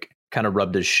and like kind of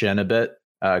rubbed his shin a bit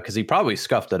because he probably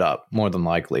scuffed it up, more than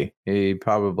likely. He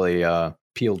probably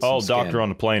peeled some skin. Doctor on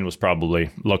the plane was probably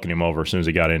looking him over as soon as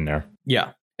he got in there.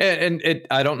 Yeah. And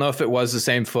I don't know if it was the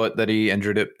same foot that he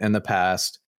injured it in the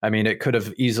past. I mean, it could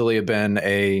have easily been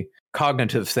a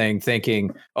cognitive thing,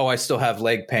 thinking, oh, I still have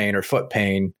leg pain or foot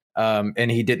pain.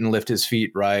 And he didn't lift his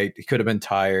feet right. He could have been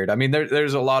tired. I mean,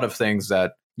 there's a lot of things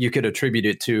that you could attribute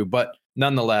it to, but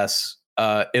nonetheless,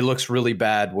 it looks really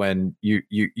bad when you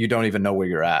don't even know where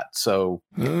you're at. So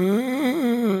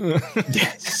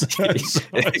yes,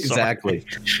 exactly.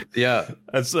 Yeah,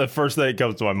 that's the first thing that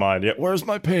comes to my mind. Yeah, where's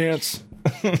my pants?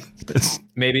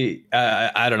 Maybe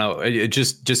I don't know.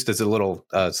 Just as a little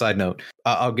side note,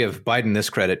 I'll give Biden this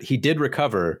credit. He did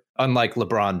recover, unlike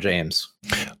LeBron James.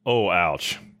 Oh,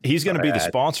 ouch! He's going to be the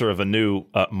sponsor of a new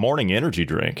morning energy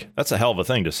drink. That's a hell of a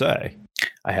thing to say.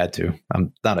 I had to.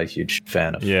 I'm not a huge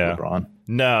fan of LeBron.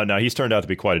 No, he's turned out to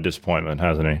be quite a disappointment,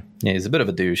 hasn't he? Yeah, he's a bit of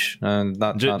a douche.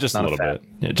 Just a little bit.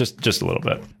 Yeah, just a little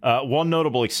bit. One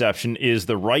notable exception is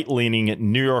the right-leaning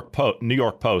New York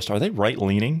Post. Are they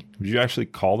right-leaning? Would you actually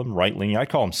call them right-leaning? I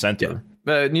call them center.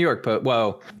 Yeah. New York Post.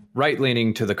 Well,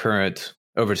 right-leaning to the current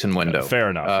Overton window. Fair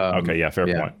enough. Okay, yeah, fair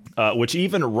point. Which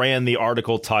even ran the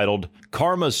article titled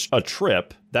 "Karma's a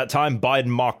Trip." That time, Biden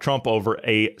mocked Trump over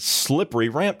a slippery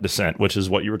ramp descent, which is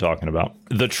what you were talking about.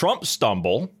 The Trump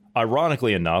stumble,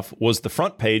 ironically enough, was the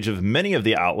front page of many of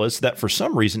the outlets that for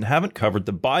some reason haven't covered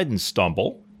the Biden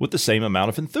stumble with the same amount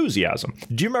of enthusiasm.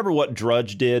 Do you remember what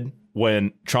Drudge did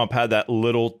when Trump had that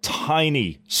little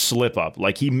tiny slip up?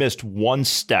 Like he missed one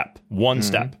step,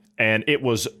 and it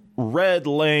was red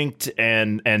linked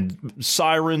and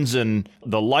sirens and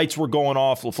the lights were going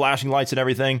off, the flashing lights and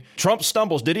everything. Trump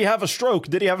stumbles. Did he have a stroke?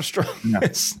 No.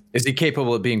 Is he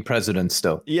capable of being president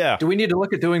still? Yeah. Do we need to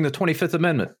look at doing the 25th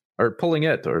Amendment or pulling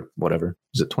it or whatever?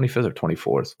 Is it 25th or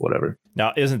 24th? Whatever.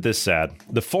 Now, isn't this sad?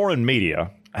 The foreign media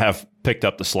have picked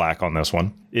up the slack on this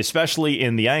one, especially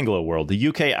in the Anglo world. The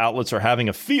UK outlets are having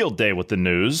a field day with the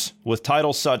news, with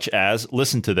titles such as,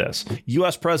 listen to this,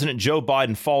 U.S. President Joe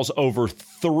Biden falls over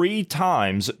 3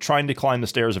 times trying to climb the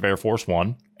stairs of Air Force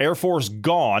One. Air Force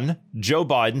gone. Joe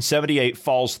Biden, 78,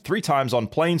 falls 3 times on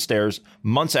plane stairs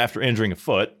months after injuring a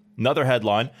foot. Another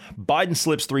headline, Biden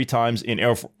slips 3 times in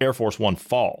Air Force One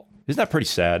fall. Isn't that pretty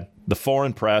sad? The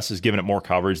foreign press is giving it more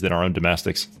coverage than our own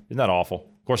domestics. Isn't that awful?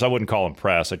 Of course, I wouldn't call them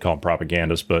press. I'd call them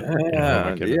propagandists, but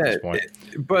at this point.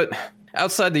 But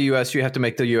outside the U.S., you have to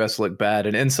make the U.S. look bad.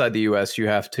 And inside the U.S., you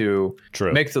have to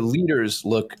make the leaders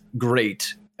look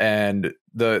great and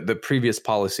the previous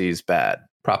policies bad.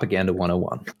 Propaganda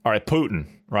 101. All right, Putin,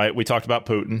 right? We talked about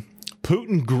Putin.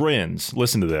 Putin grins.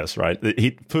 Listen to this, right?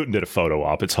 Putin did a photo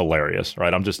op. It's hilarious,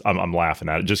 right? I'm laughing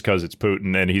at it just because it's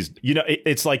Putin, and he's,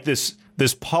 it's like this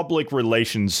public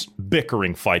relations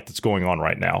bickering fight that's going on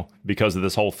right now because of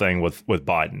this whole thing with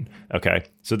Biden. Okay,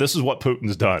 so this is what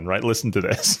Putin's done, right? Listen to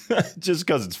this, just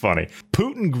because it's funny.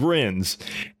 Putin grins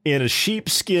in a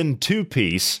sheepskin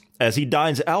 2-piece as he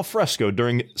dines al fresco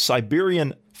during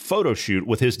Siberian photo shoot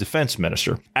with his defense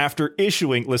minister after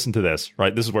issuing, listen to this,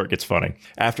 right? This is where it gets funny.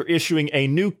 After issuing a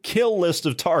new kill list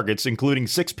of targets, including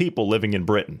 6 people living in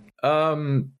Britain.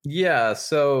 Yeah.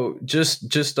 So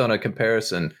just on a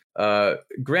comparison,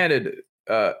 granted,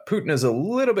 Putin is a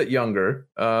little bit younger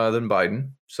than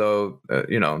Biden. So,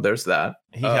 there's that.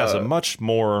 He has a much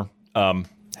more,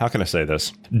 how can I say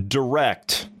this?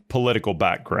 Direct political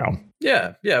background.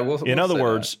 Yeah. In other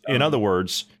words,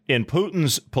 in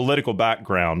Putin's political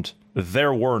background,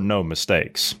 there were no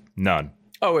mistakes. None.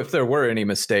 Oh, if there were any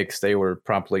mistakes, they were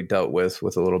promptly dealt with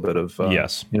a little bit of,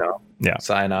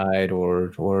 cyanide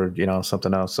or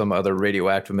something else, some other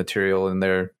radioactive material in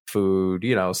their food,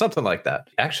 something like that.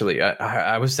 Actually,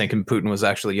 I was thinking Putin was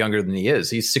actually younger than he is.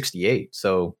 He's 68,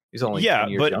 so he's only 10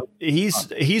 years but young.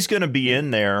 he's going to be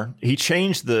in there. He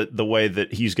changed the way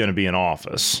that he's going to be in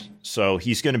office. So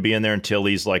he's going to be in there until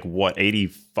he's like, what,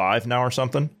 85 now or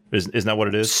something? Isn't that what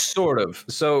it is? Sort of.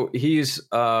 So he's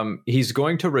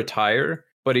going to retire,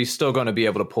 but he's still going to be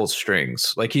able to pull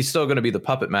strings. Like, he's still going to be the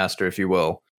puppet master, if you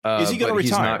will. Is he going to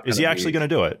retire? Is he actually going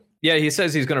to do it? Yeah, he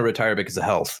says he's going to retire because of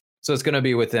health. So it's going to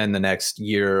be within the next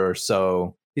year or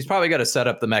so. He's probably got to set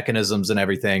up the mechanisms and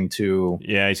everything to...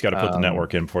 Yeah, he's got to put the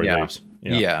network in before he leaves.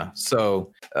 Yeah.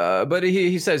 So, but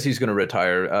he says he's going to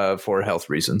retire for health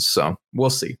reasons. So we'll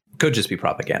see. Could just be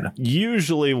propaganda.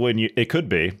 Usually when you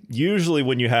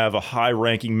have a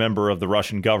high-ranking member of the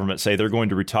Russian government say they're going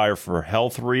to retire for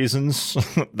health reasons,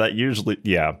 that usually,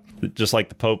 just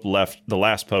like the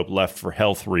last pope left for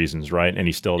health reasons, right? And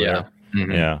he's still there.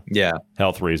 Mm-hmm. Yeah.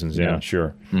 Health reasons. Yeah,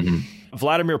 sure. Mm-hmm.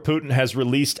 Vladimir Putin has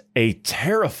released a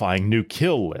terrifying new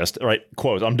kill list, right?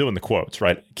 Quotes. I'm doing the quotes,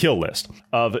 right? Kill list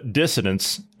of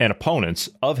dissidents and opponents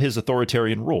of his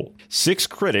authoritarian rule. 6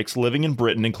 critics living in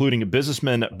Britain, including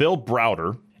businessman Bill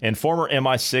Browder and former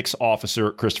MI6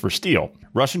 officer Christopher Steele.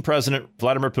 Russian President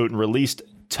Vladimir Putin released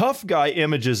tough guy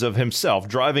images of himself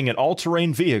driving an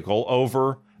all-terrain vehicle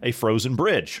over a frozen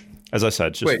bridge. As I said,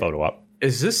 it's just photo op.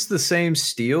 Is this the same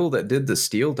Steele that did the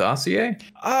Steele dossier?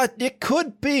 It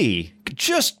could be.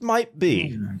 Just might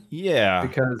be. Yeah.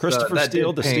 Because Christopher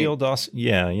Steele, the Steele dossier.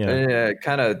 Yeah.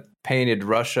 Kind of painted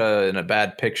Russia in a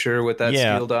bad picture with that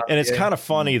Steele dossier. And it's kind of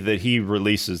funny that he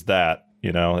releases that,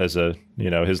 as a,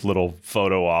 his little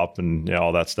photo op and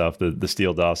all that stuff, the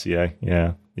Steele dossier.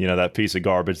 Yeah. That piece of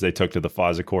garbage they took to the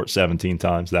FISA court 17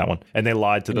 times, that one. And they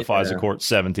lied to the FISA court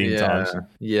 17 times.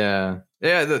 Yeah.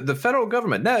 Yeah, the federal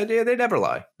government, no, they never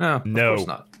lie. No, of course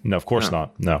not. No, of course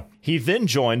not. No. He then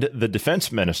joined the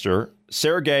defense minister,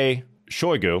 Sergei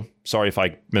Shoigu, sorry if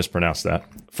I mispronounced that,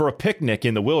 for a picnic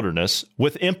in the wilderness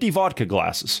with empty vodka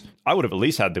glasses. I would have at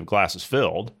least had the glasses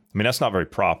filled. I mean, that's not very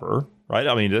proper, right?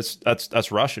 I mean,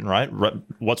 that's Russian, right?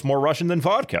 What's more Russian than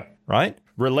vodka, right?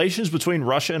 Relations between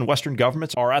Russia and Western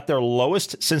governments are at their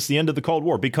lowest since the end of the Cold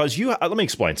War because let me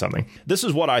explain something. This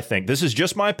is what I think. This is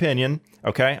just my opinion,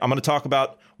 okay? I'm going to talk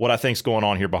about what I think's going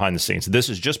on here behind the scenes. This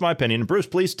is just my opinion. Bruce,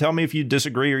 please tell me if you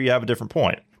disagree or you have a different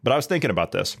point. But I was thinking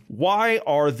about this. Why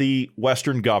are the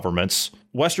Western governments,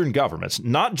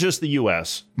 not just the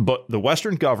U.S., but the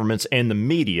Western governments and the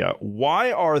media,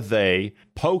 why are they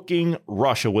poking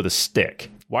Russia with a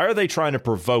stick? Why are they trying to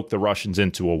provoke the Russians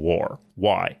into a war?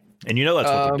 Why? And that's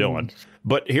what they're doing.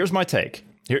 But here's my take.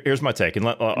 Here's my take, and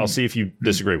I'll see if you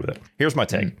disagree with it. Here's my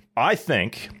take. I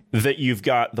think that you've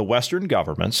got the Western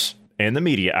governments and the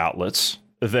media outlets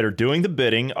that are doing the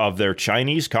bidding of their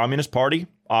Chinese Communist Party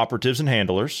operatives and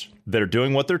handlers that are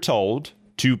doing what they're told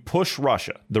to push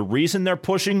Russia. The reason they're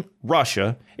pushing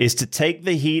Russia is to take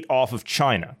the heat off of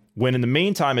China. when in the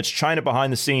meantime, it's China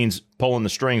behind the scenes pulling the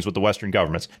strings with the Western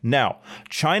governments. Now,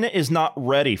 China is not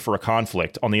ready for a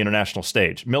conflict on the international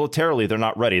stage. Militarily, they're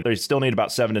not ready. They still need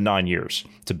about 7 to 9 years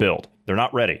to build. They're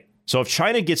not ready. So if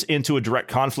China gets into a direct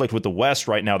conflict with the West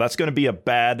right now, that's going to be a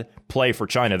bad play for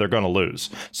China. They're going to lose.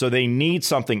 So they need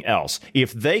something else.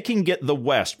 If they can get the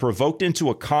West provoked into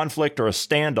a conflict or a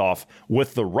standoff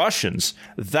with the Russians,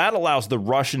 that allows the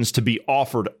Russians to be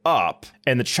offered up,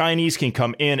 and the Chinese can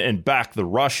come in and back the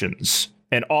Russians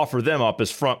and offer them up as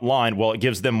front line. Well, it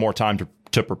gives them more time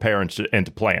to prepare and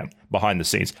to plan behind the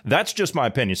scenes. That's just my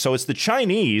opinion. So it's the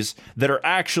Chinese that are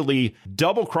actually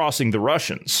double-crossing the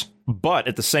Russians. But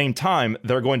at the same time,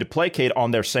 they're going to placate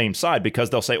on their same side because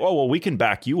they'll say, oh, well, we can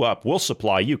back you up. We'll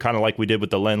supply you, kind of like we did with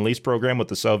the Lend-Lease program with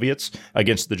the Soviets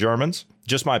against the Germans.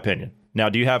 Just my opinion. Now,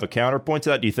 do you have a counterpoint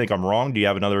to that? Do you think I'm wrong? Do you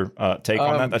have another take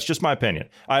on that? That's just my opinion.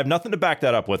 I have nothing to back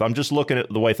that up with. I'm just looking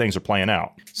at the way things are playing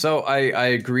out. So I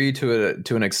agree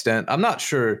to an extent. I'm not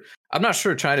sure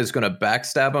China's going to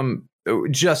backstab them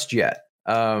just yet.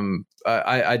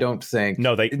 I don't think.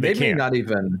 No, they can't. May not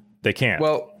even. They can't.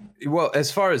 Well,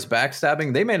 as far as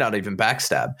backstabbing, they may not even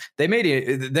backstab.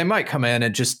 They might come in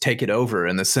and just take it over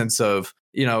in the sense of,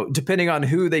 depending on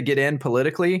who they get in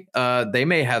politically, they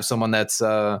may have someone that's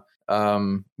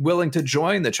willing to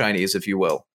join the Chinese, if you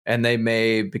will, and they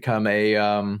may become a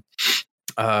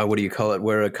what do you call it,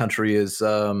 where a country is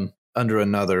under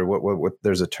another. What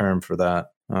there's a term for that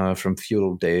from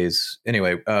feudal days.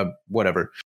 Anyway,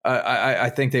 whatever.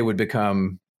 I think they would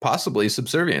become possibly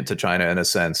subservient to China in a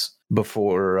sense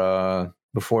before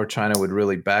China would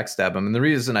really backstab them. And the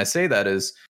reason I say that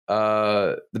is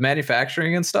the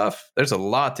manufacturing and stuff. There's a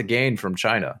lot to gain from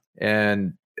China,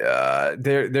 and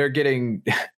they're getting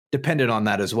dependent on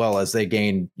that as well as they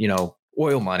gain,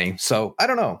 oil money. So I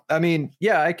don't know. I mean,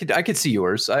 yeah, I could see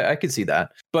yours. I could see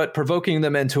that. But provoking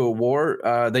them into a war,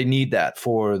 they need that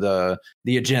for the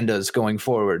agendas going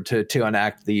forward to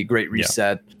enact the Great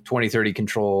Reset, 2030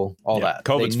 control, all that.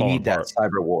 COVID's falling apart. That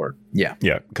cyber war. Yeah.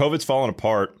 Yeah. COVID's falling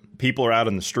apart. People are out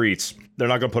in the streets. They're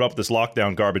not going to put up with this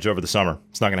lockdown garbage over the summer.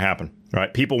 It's not going to happen.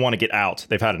 Right? People want to get out.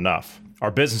 They've had enough.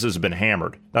 Our businesses have been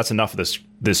hammered. That's enough of this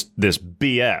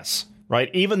BS.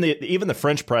 Right? Even the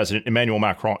French president, Emmanuel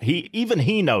Macron,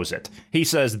 he knows it. He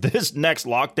says this next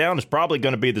lockdown is probably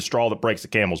going to be the straw that breaks the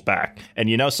camel's back. And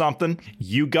you know something?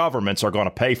 You governments are going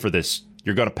to pay for this.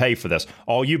 You're going to pay for this.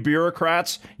 All you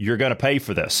bureaucrats, you're going to pay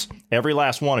for this. Every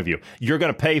last one of you. You're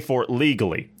going to pay for it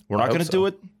legally. We're not going to do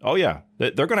it. Oh, yeah.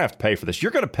 They're going to have to pay for this.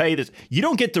 You're going to pay this. You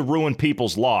don't get to ruin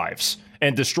people's lives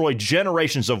and destroy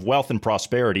generations of wealth and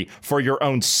prosperity for your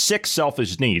own sick,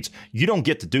 selfish needs. You don't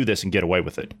get to do this and get away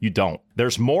with it. You don't.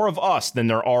 There's more of us than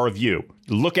there are of you.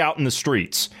 Look out in the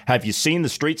streets. Have you seen the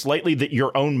streets lately that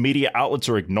your own media outlets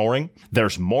are ignoring?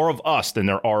 There's more of us than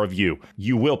there are of you.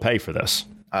 You will pay for this.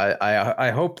 I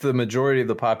hope the majority of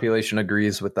the population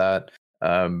agrees with that.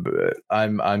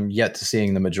 I'm yet to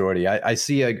seeing the majority. I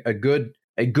see a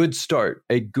good start,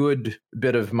 a good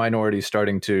bit of minority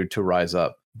starting to rise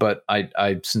up. But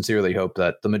I sincerely hope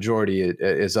that the majority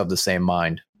is of the same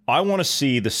mind. I want to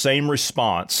see the same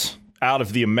response out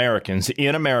of the Americans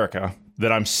in America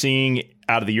that I'm seeing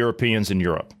out of the Europeans in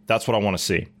Europe. That's what I want to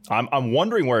see. I'm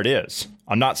wondering where it is.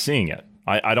 I'm not seeing it.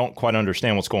 I don't quite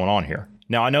understand what's going on here.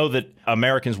 Now, I know that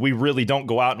Americans, we really don't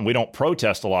go out and we don't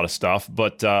protest a lot of stuff,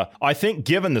 but I think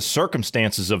given the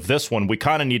circumstances of this one, we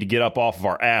kind of need to get up off of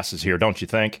our asses here, don't you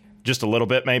think? Just a little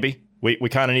bit, maybe? We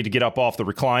kind of need to get up off the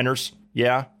recliners.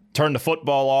 Yeah. Turn the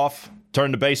football off,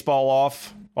 turn the baseball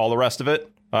off, all the rest of it.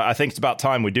 I think it's about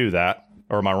time we do that.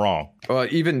 Or am I wrong? Well,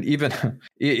 even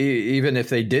if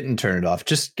they didn't turn it off,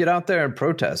 just get out there and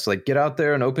protest. Like, get out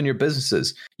there and open your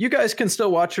businesses. You guys can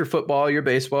still watch your football, your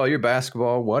baseball, your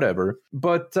basketball, whatever.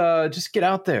 But just get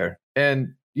out there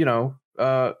and,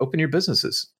 open your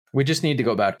businesses. We just need to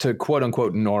go back to quote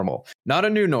unquote normal, not a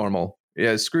new normal.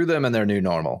 Yeah, screw them and their new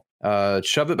normal.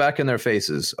 Shove it back in their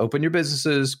faces. Open your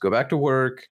businesses. Go back to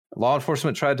work. Law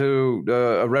enforcement tried to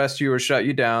arrest you or shut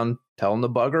you down. Tell them to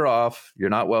bugger off. You're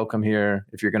not welcome here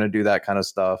if you're going to do that kind of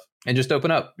stuff. And just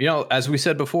open up. As we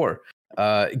said before,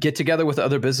 get together with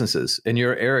other businesses in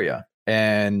your area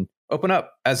and open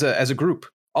up as a group.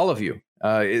 All of you.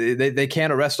 They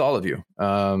can't arrest all of you.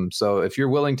 So if you're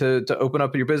willing to open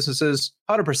up your businesses,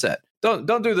 100%.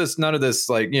 Don't do this. None of this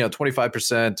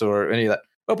 25% or any of that.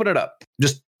 Open it up.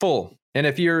 Just full. And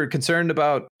if you're concerned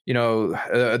about,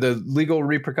 the legal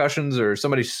repercussions or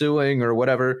somebody suing or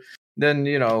whatever, then,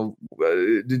 do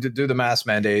the mask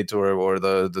mandate or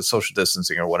the social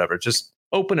distancing or whatever. Just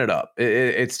open it up.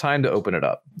 It's time to open it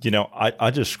up.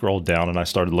 I just scrolled down and I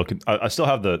started looking. I still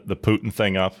have the Putin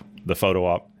thing up, the photo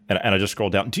up. and I just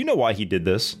scrolled down. Do you know why he did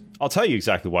this? I'll tell you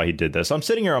exactly why he did this. I'm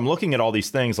sitting here, I'm looking at all these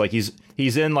things, like he's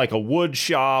in like a wood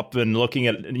shop and looking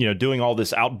at, doing all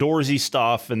this outdoorsy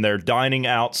stuff, and they're dining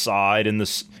outside in the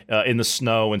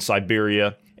snow in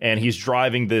Siberia, and he's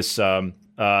driving this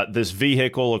this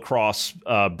vehicle across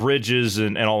bridges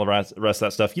and all the rest of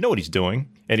that stuff. You know what he's doing?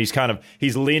 And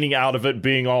he's leaning out of it,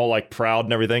 being all like proud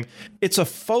and everything. It's a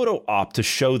photo op to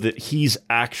show that he's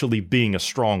actually being a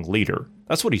strong leader.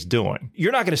 That's what he's doing.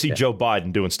 You're not going to see Joe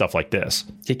Biden doing stuff like this.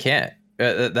 He can't.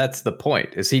 That's the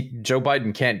point. Joe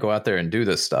Biden can't go out there and do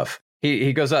this stuff.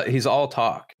 He goes out. He's all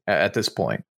talk at this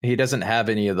point. He doesn't have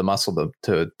any of the muscle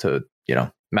to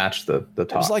match the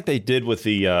talk. It was like they did with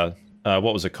the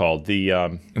what was it called?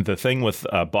 The thing with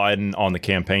Biden on the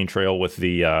campaign trail with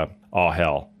the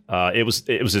it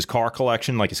was his car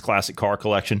collection, like his classic car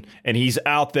collection, and he's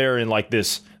out there in like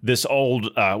this old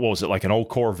what was it, like an old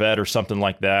Corvette or something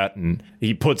like that, and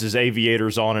he puts his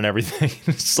aviators on and everything.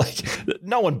 It's like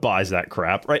no one buys that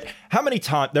crap, right? How many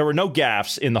times there were no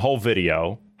gaffes in the whole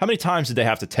video? How many times did they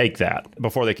have to take that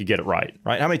before they could get it right?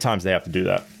 How many times did they have to do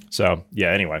that? So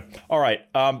yeah. Anyway, all right.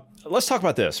 Let's talk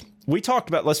about this.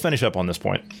 Let's finish up on this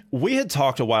point. We had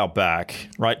talked a while back,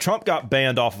 right? Trump got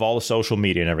banned off of all the social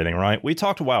media and everything, right? We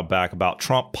talked a while back about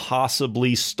Trump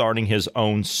possibly starting his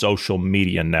own social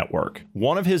media network.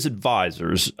 One of his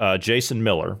advisors, Jason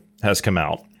Miller, has come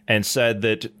out and said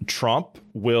that Trump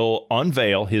will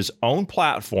unveil his own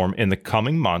platform in the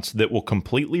coming months that will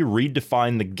completely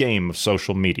redefine the game of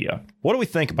social media. What do we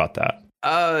think about that?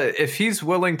 If he's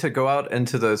willing to go out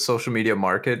into the social media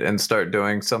market and start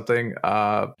doing something,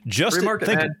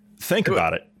 think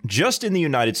about it. Just in the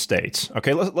United States,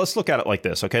 okay, let's look at it like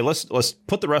this, okay? Let's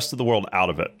put the rest of the world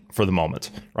out of it for the moment,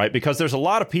 right? Because there's a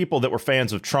lot of people that were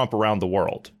fans of Trump around the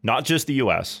world, not just the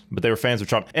U.S., but they were fans of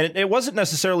Trump. And it wasn't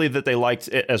necessarily that they liked,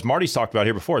 as Marty's talked about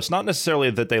here before, it's not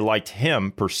necessarily that they liked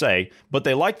him per se, but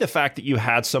they liked the fact that you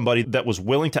had somebody that was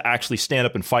willing to actually stand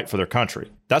up and fight for their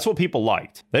country. That's what people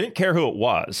liked. They didn't care who it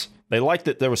was. They liked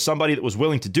that there was somebody that was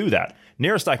willing to do that.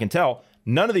 Nearest I can tell,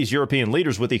 none of these European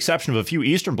leaders, with the exception of a few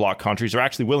Eastern Bloc countries, are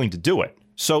actually willing to do it.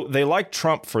 So they like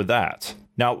Trump for that.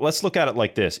 Now, let's look at it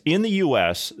like this. In the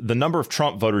U.S., the number of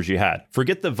Trump voters you had,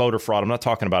 forget the voter fraud. I'm not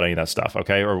talking about any of that stuff,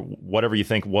 okay? Or whatever you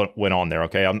think what went on there,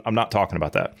 okay? I'm not talking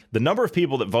about that. The number of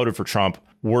people that voted for Trump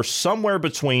were somewhere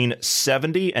between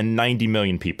 70 and 90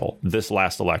 million people this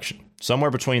last election.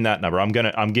 Somewhere between that number. I'm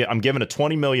giving a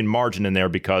 20 million margin in there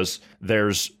because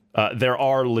there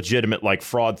are legitimate like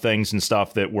fraud things and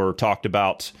stuff that were talked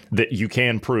about that you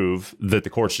can prove that the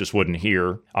courts just wouldn't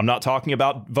hear. I'm not talking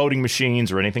about voting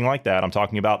machines or anything like that. I'm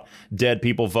talking about dead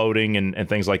people voting and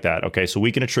things like that. Okay, so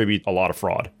we can attribute a lot of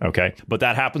fraud. Okay, but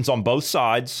that happens on both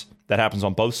sides.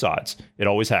 It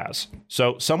always has.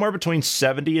 So somewhere between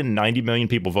 70 and 90 million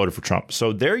people voted for Trump.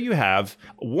 So there you have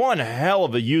one hell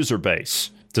of a user base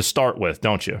to start with,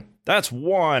 don't you? That's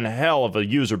one hell of a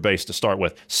user base to start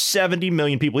with. 70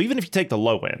 million people, even if you take the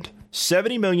low end,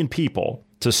 70 million people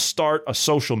to start a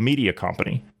social media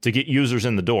company to get users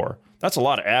in the door. That's a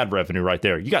lot of ad revenue right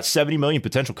there. You got 70 million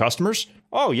potential customers?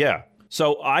 Oh, yeah.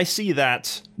 So I see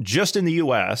that just in the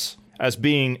U.S. as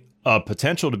being a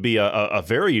potential to be a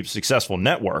very successful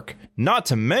network, not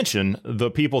to mention the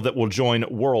people that will join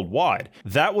worldwide.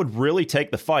 That would really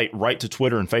take the fight right to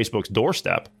Twitter and Facebook's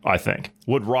doorstep, I think.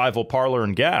 Would rival Parler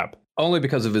and Gab. Only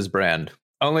because of his brand.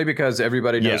 Only because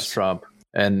everybody knows Trump,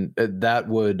 and that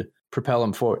would propel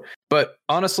him forward. But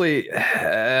honestly,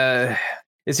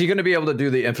 is he going to be able to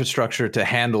do the infrastructure to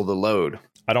handle the load?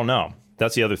 I don't know.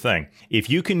 That's the other thing. If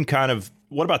you can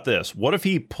what about this? What if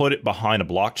he put it behind a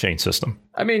blockchain system?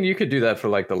 I mean, you could do that for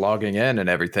like the logging in and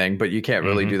everything, but you can't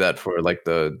really do that for like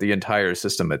the entire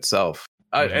system itself.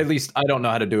 At least I don't know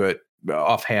how to do it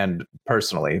offhand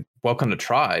personally. Welcome to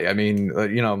try. I mean,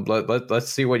 let's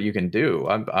see what you can do.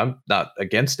 I'm not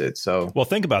against it. So, well,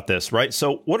 think about this, right?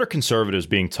 So what are conservatives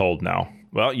being told now?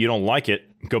 Well, you don't like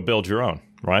it, go build your own,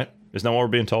 right? Isn't that what we're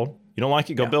being told? You don't like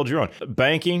it, go build your own.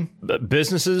 Banking,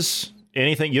 businesses,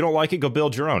 anything, you don't like it, go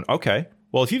build your own. Okay.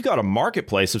 Well, if you've got a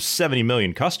marketplace of 70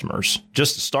 million customers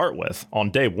just to start with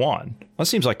on day one, that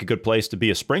seems like a good place to be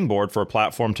a springboard for a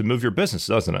platform to move your business,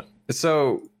 doesn't it?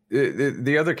 So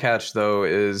the other catch, though,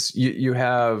 is you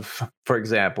have, for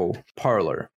example,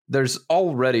 Parler. There's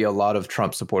already a lot of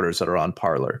Trump supporters that are on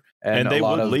Parler. And they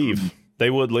would leave. They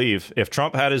would leave. If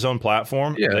Trump had his own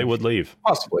platform, they would leave.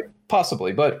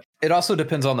 Possibly. But it also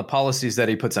depends on the policies that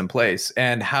he puts in place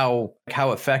and how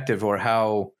effective or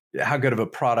how good of a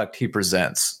product he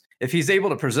presents. If he's able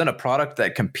to present a product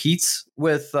that competes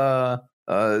with the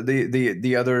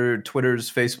other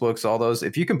Twitters, Facebooks, all those,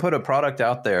 if you can put a product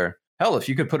out there, hell, if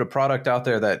you could put a product out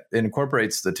there that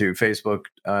incorporates the two, Facebook,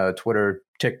 Twitter,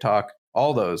 TikTok,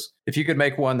 all those, if you could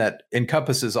make one that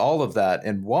encompasses all of that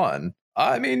in one,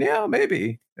 I mean, yeah,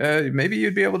 maybe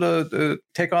you'd be able to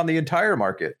take on the entire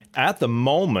market. At the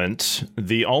moment,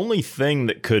 the only thing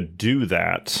that could do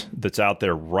that that's out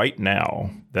there right now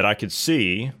that I could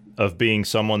see of being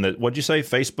someone that, what'd you say,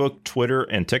 Facebook, Twitter,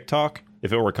 and TikTok?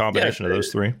 If it were a combination of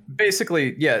those three?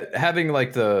 Basically, yeah, having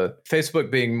like the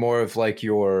Facebook being more of like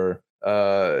your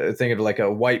think of like a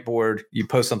whiteboard. You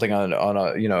post something on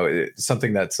a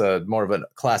something that's more of a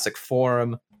classic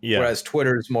forum. Yeah. Whereas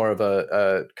Twitter is more of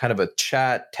a kind of a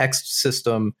chat text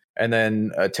system, and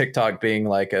then TikTok being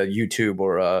like a YouTube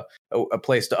or a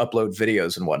place to upload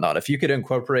videos and whatnot. If you could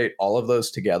incorporate all of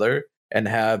those together and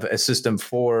have a system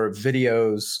for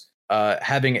videos,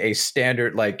 having a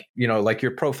standard like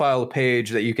your profile page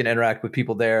that you can interact with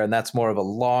people there, and that's more of a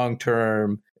long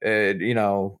term,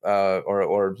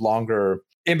 or longer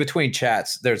in between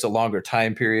chats. There's a longer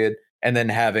time period, and then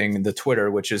having the Twitter,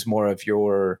 which is more of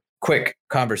your quick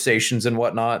conversations and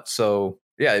whatnot. So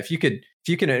yeah, if you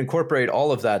can incorporate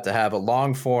all of that to have a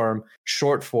long form,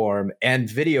 short form, and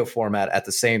video format at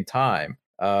the same time,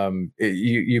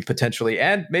 you potentially,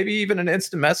 and maybe even an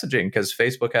instant messaging, because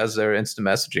Facebook has their instant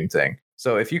messaging thing.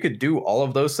 So if you could do all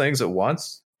of those things at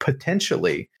once,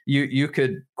 potentially you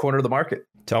could corner the market.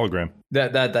 Telegram.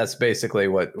 That's basically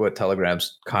what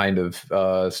Telegram's kind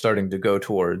of starting to go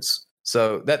towards.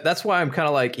 So that's why I'm kind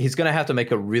of like, he's going to have to make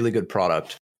a really good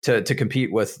product to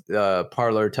compete with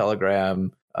Parler,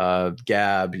 Telegram,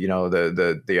 Gab,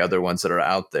 the other ones that are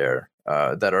out there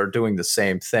that are doing the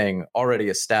same thing, already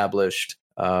established.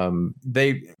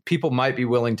 People might be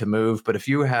willing to move, but if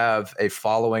you have a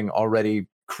following already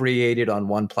created on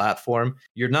one platform,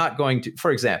 you're not going to,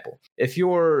 for example, if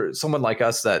you're someone like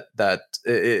us that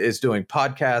is doing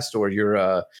podcasts, or you're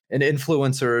an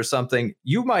influencer or something,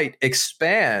 you might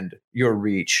expand your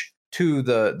reach to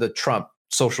the Trump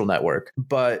social network,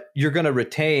 but you're going to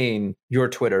retain your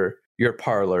Twitter, your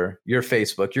Parler, your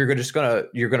Facebook. You're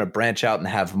going to branch out and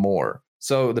have more.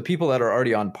 So the people that are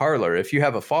already on Parler, if you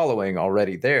have a following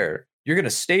already there, you're going to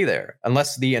stay there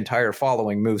unless the entire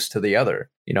following moves to the other.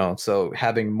 So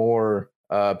having more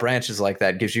branches like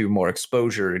that gives you more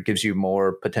exposure. It gives you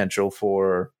more potential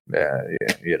for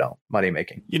money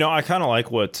making. I kind of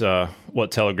like what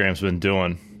Telegram's been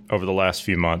doing over the last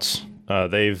few months.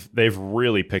 They've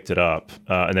really picked it up,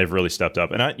 and they've really stepped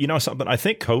up. And I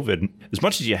think COVID, as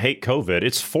much as you hate COVID,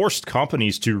 it's forced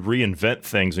companies to reinvent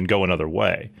things and go another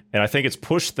way. And I think it's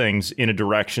pushed things in a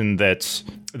direction that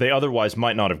they otherwise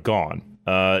might not have gone.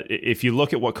 If you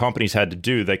look at what companies had to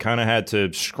do, they kind of had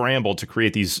to scramble to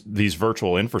create these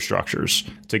virtual infrastructures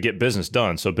to get business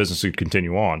done so business could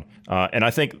continue on. And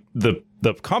I think the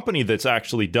company that's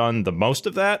actually done the most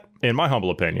of that, in my humble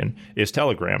opinion, is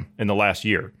Telegram in the last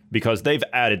year, because they've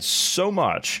added so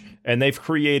much and they've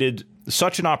created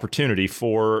such an opportunity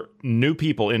for new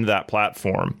people into that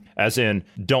platform. As in,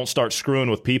 don't start screwing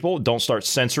with people, don't start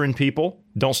censoring people,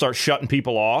 don't start shutting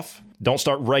people off, don't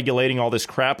start regulating all this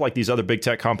crap like these other big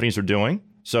tech companies are doing.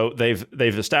 So they've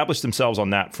established themselves on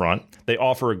that front. They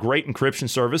offer a great encryption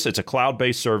service. It's a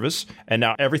cloud-based service. And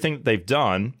now everything that they've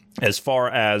done as far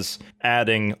as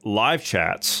adding live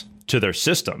chats to their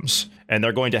systems, and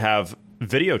they're going to have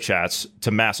video chats to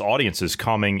mass audiences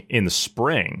coming in the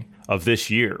spring of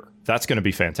this year. That's going to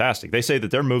be fantastic. They say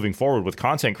that they're moving forward with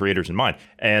content creators in mind.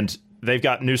 And they've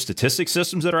got new statistics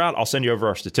systems that are out. I'll send you over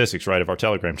our statistics, right, of our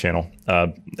Telegram channel.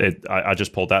 I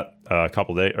just pulled that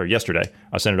yesterday.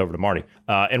 I sent it over to Marty.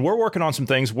 And we're working on some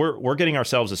things. We're getting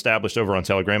ourselves established over on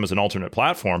Telegram as an alternate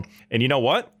platform. And you know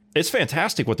what? It's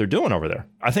fantastic what they're doing over there.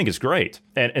 I think it's great.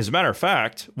 And as a matter of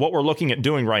fact, what we're looking at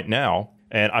doing right now,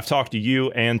 and I've talked to you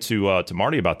and to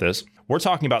Marty about this, we're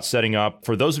talking about setting up,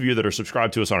 for those of you that are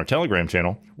subscribed to us on our Telegram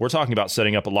channel, we're talking about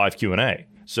setting up a live Q&A.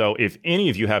 So if any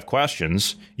of you have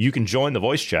questions, you can join the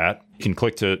voice chat. You can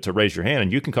click to raise your hand,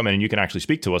 and you can come in and you can actually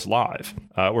speak to us live.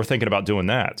 We're thinking about doing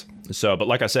that. But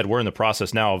like I said, we're in the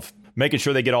process now of making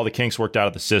sure they get all the kinks worked out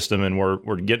of the system, and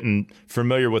we're getting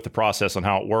familiar with the process on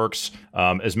how it works.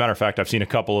 As a matter of fact, I've seen a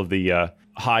couple of the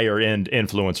higher end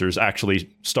influencers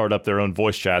actually start up their own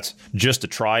voice chats just to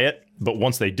try it. But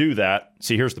once they do that,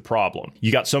 see, here's the problem.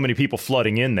 You got so many people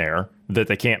flooding in there that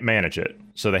they can't manage it.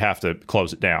 So they have to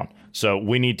close it down. So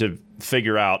we need to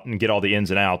figure out and get all the ins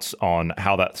and outs on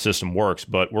how that system works.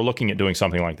 But we're looking at doing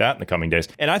something like that in the coming days.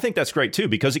 And I think that's great, too,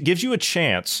 because it gives you a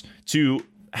chance to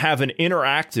have an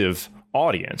interactive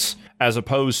audience as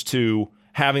opposed to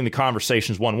having the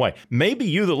conversations one way. Maybe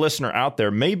you, the listener out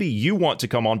there, maybe you want to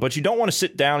come on, but you don't want to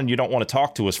sit down and you don't want to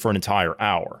talk to us for an entire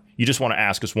hour. You just want to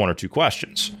ask us one or two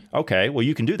questions. Okay, well,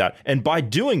 you can do that. And by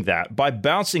doing that, by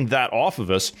bouncing that off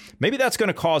of us, maybe that's going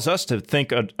to cause us to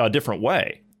think a different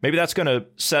way. Maybe that's going to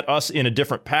set us in a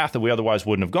different path that we otherwise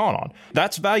wouldn't have gone on.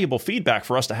 That's valuable feedback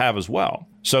for us to have as well.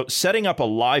 So setting up a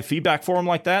live feedback forum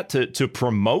like that to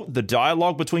promote the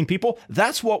dialogue between people,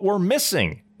 that's what we're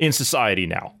missing in society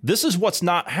now. This is what's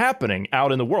not happening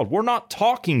out in the world. We're not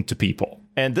talking to people.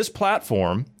 And this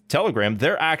platform, Telegram,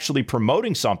 they're actually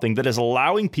promoting something that is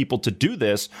allowing people to do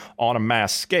this on a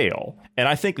mass scale. And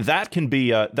I think that can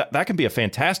be that can be a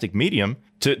fantastic medium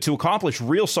to accomplish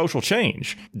real social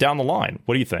change down the line.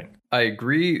 What do you think? I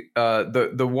agree.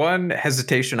 The one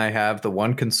hesitation I have, the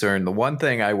one concern, the one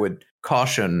thing I would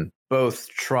caution both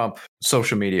Trump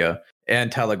social media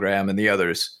and Telegram and the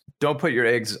others, don't put your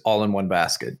eggs all in one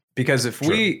basket. Because if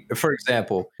we, for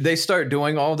example, they start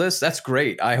doing all this, that's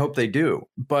great. I hope they do.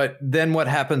 But then what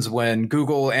happens when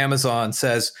Google, Amazon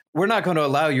says, we're not going to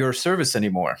allow your service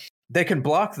anymore? They can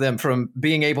block them from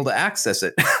being able to access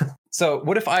it. So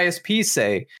what if ISPs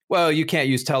say, well, you can't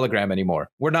use Telegram anymore.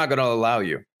 We're not going to allow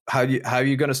you. How are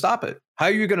you going to stop it? How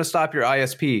are you going to stop your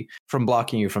ISP from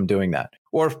blocking you from doing that?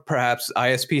 Or perhaps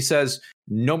ISP says,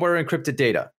 no more encrypted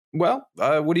data. Well,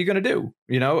 what are you going to do?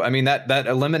 You know, I mean, that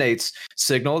eliminates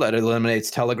Signal, that eliminates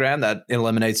Telegram, that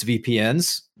eliminates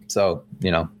VPNs. So,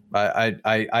 you know,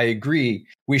 I agree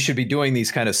we should be doing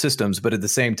these kind of systems, but at the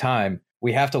same time,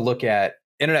 we have to look at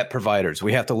internet providers.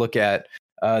 We have to look at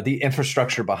the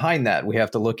infrastructure behind that. We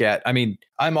have to look at, I mean,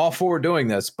 I'm all for doing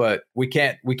this, but we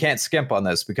can't skimp on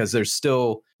this because there's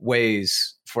still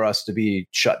ways for us to be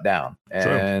shut down.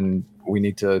 And we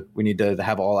need to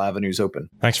have all avenues open.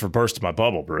 Thanks for bursting my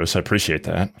bubble, Bruce. I appreciate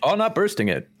that. Oh, not bursting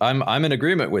it. I'm in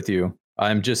agreement with you.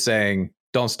 I'm just saying,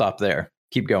 don't stop there.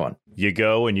 Keep going. You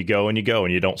go and you go and you go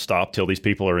and you don't stop till these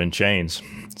people are in chains.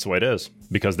 That's the way it is,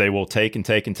 because they will take and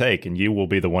take and take, and you will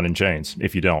be the one in chains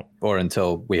if you don't. Or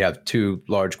until we have two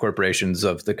large corporations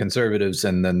of the conservatives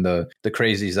and then the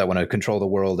crazies that want to control the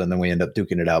world, and then we end up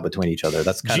duking it out between each other.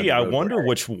 That's kind of. I wonder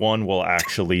which one will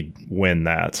actually win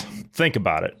that. Think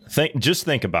about it.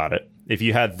 Think about it. If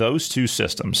you had those two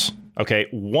systems, okay,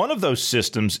 one of those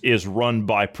systems is run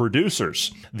by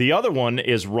producers. The other one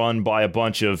is run by a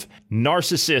bunch of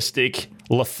narcissistic,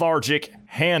 lethargic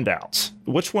handouts.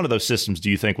 Which one of those systems do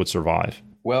you think would survive?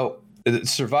 Well,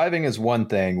 surviving is one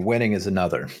thing, winning is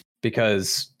another.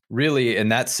 Because really, in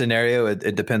that scenario,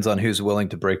 it depends on who's willing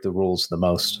to break the rules the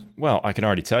most. Well, I can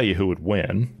already tell you who would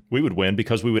win. We would win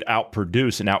because we would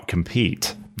outproduce and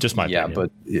outcompete. Just my opinion. Yeah,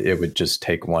 but it would just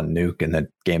take one nuke and then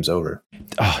game's over.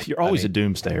 Oh, you're always a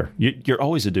doomsdayer. You're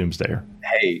always a doomsdayer.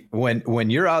 Hey, when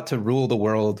you're out to rule the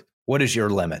world, what is your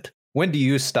limit? When do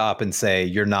you stop and say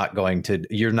you're not?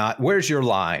 Where's your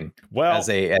line? Well,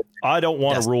 I don't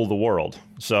want to rule the world.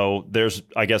 So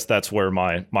I guess that's where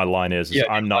my line is.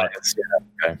 I'm not.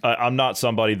 Okay. I'm not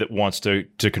somebody that wants to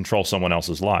control someone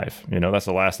else's life. You know, that's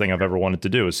the last thing I've ever wanted to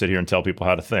do is sit here and tell people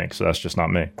how to think. So that's just not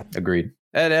me. Agreed.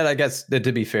 And I guess that,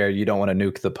 to be fair, you don't want to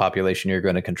nuke the population you're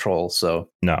going to control. So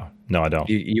no, I don't.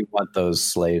 You want those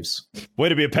slaves. Way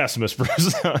to be a pessimist,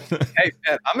 Bruce. Hey,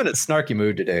 man, I'm in a snarky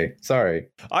mood today. Sorry.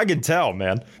 I can tell,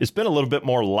 man. It's been a little bit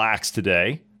more lax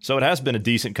today. So it has been a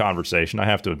decent conversation, I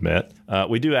have to admit.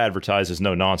 We do advertise as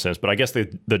no nonsense, but I guess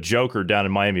the Joker down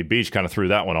in Miami Beach kind of threw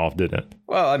that one off, didn't it?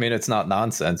 Well, I mean, it's not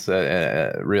nonsense,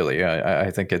 really. I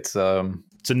think it's a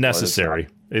necessary.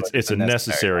 It's a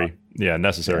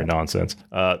necessary nonsense.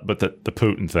 But the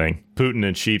Putin thing, Putin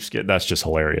and sheepskin, that's just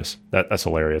hilarious. That's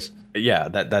hilarious. Yeah,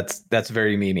 that's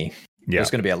very memey. Yeah.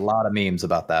 There's going to be a lot of memes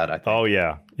about that, I think. Oh,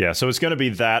 yeah. Yeah. So it's going to be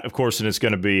that, of course, and it's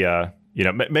going to be,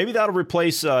 maybe that'll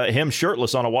replace him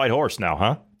shirtless on a white horse now,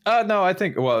 huh? No, I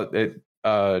think,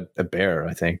 a bear,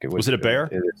 I think. Was it a bear?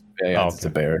 It's a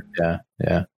bear.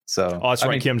 Yeah. So. Oh, that's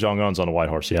right. Kim Jong-un's on a white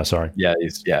horse. Yeah, sorry. Yeah,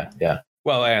 yeah.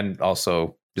 Well, and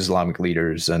also Islamic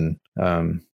leaders and,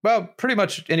 pretty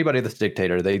much anybody that's a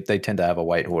dictator, they tend to have a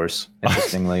white horse,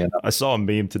 interestingly enough. I saw a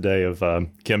meme today of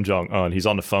Kim Jong-un. He's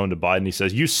on the phone to Biden. He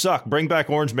says, "You suck. Bring back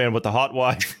Orange Man with the hot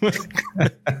wife."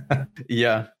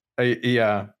 Yeah.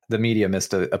 The media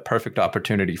missed a perfect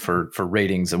opportunity for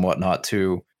ratings and whatnot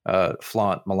to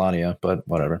flaunt Melania, but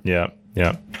whatever. Yeah.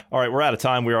 All right, we're out of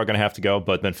time. We are going to have to go,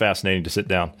 but it's been fascinating to sit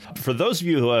down. For those of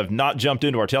you who have not jumped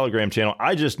into our Telegram channel,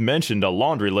 I just mentioned a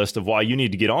laundry list of why you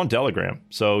need to get on Telegram.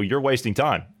 So you're wasting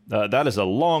time. That is a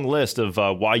long list of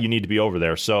why you need to be over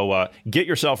there. So get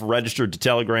yourself registered to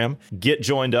Telegram. Get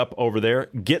joined up over there.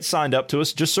 Get signed up to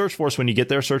us. Just search for us when you get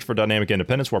there. Search for Dynamic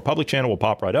Independence. Our public channel will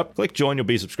pop right up. Click join. You'll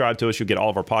be subscribed to us. You'll get all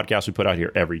of our podcasts we put out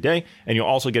here every day. And you'll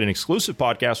also get an exclusive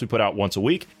podcast we put out once a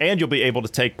week. And you'll be able to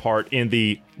take part in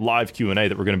the live Q&A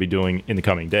that we're going to be doing in the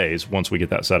coming days once we get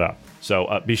that set up.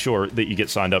 So be sure that you get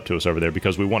signed up to us over there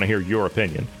because we want to hear your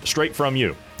opinion straight from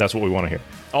you. That's what we want to hear.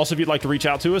 Also, if you'd like to reach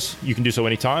out to us, you can do so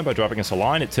anytime by dropping us a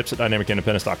line at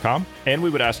tips@dynamicindependence.com. And we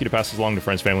would ask you to pass this along to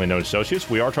friends, family, and known associates.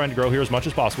 We are trying to grow here as much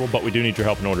as possible, but we do need your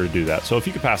help in order to do that. So if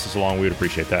you could pass this along, we would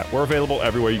appreciate that. We're available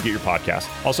everywhere you get your podcast.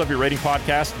 Also, if you're rating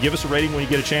podcasts, give us a rating when you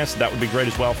get a chance. That would be great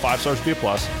as well. 5 stars would be a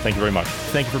plus. Thank you very much.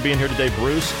 Thank you for being here today,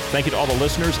 Bruce. Thank you to all the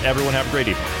listeners. Everyone have a great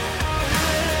evening.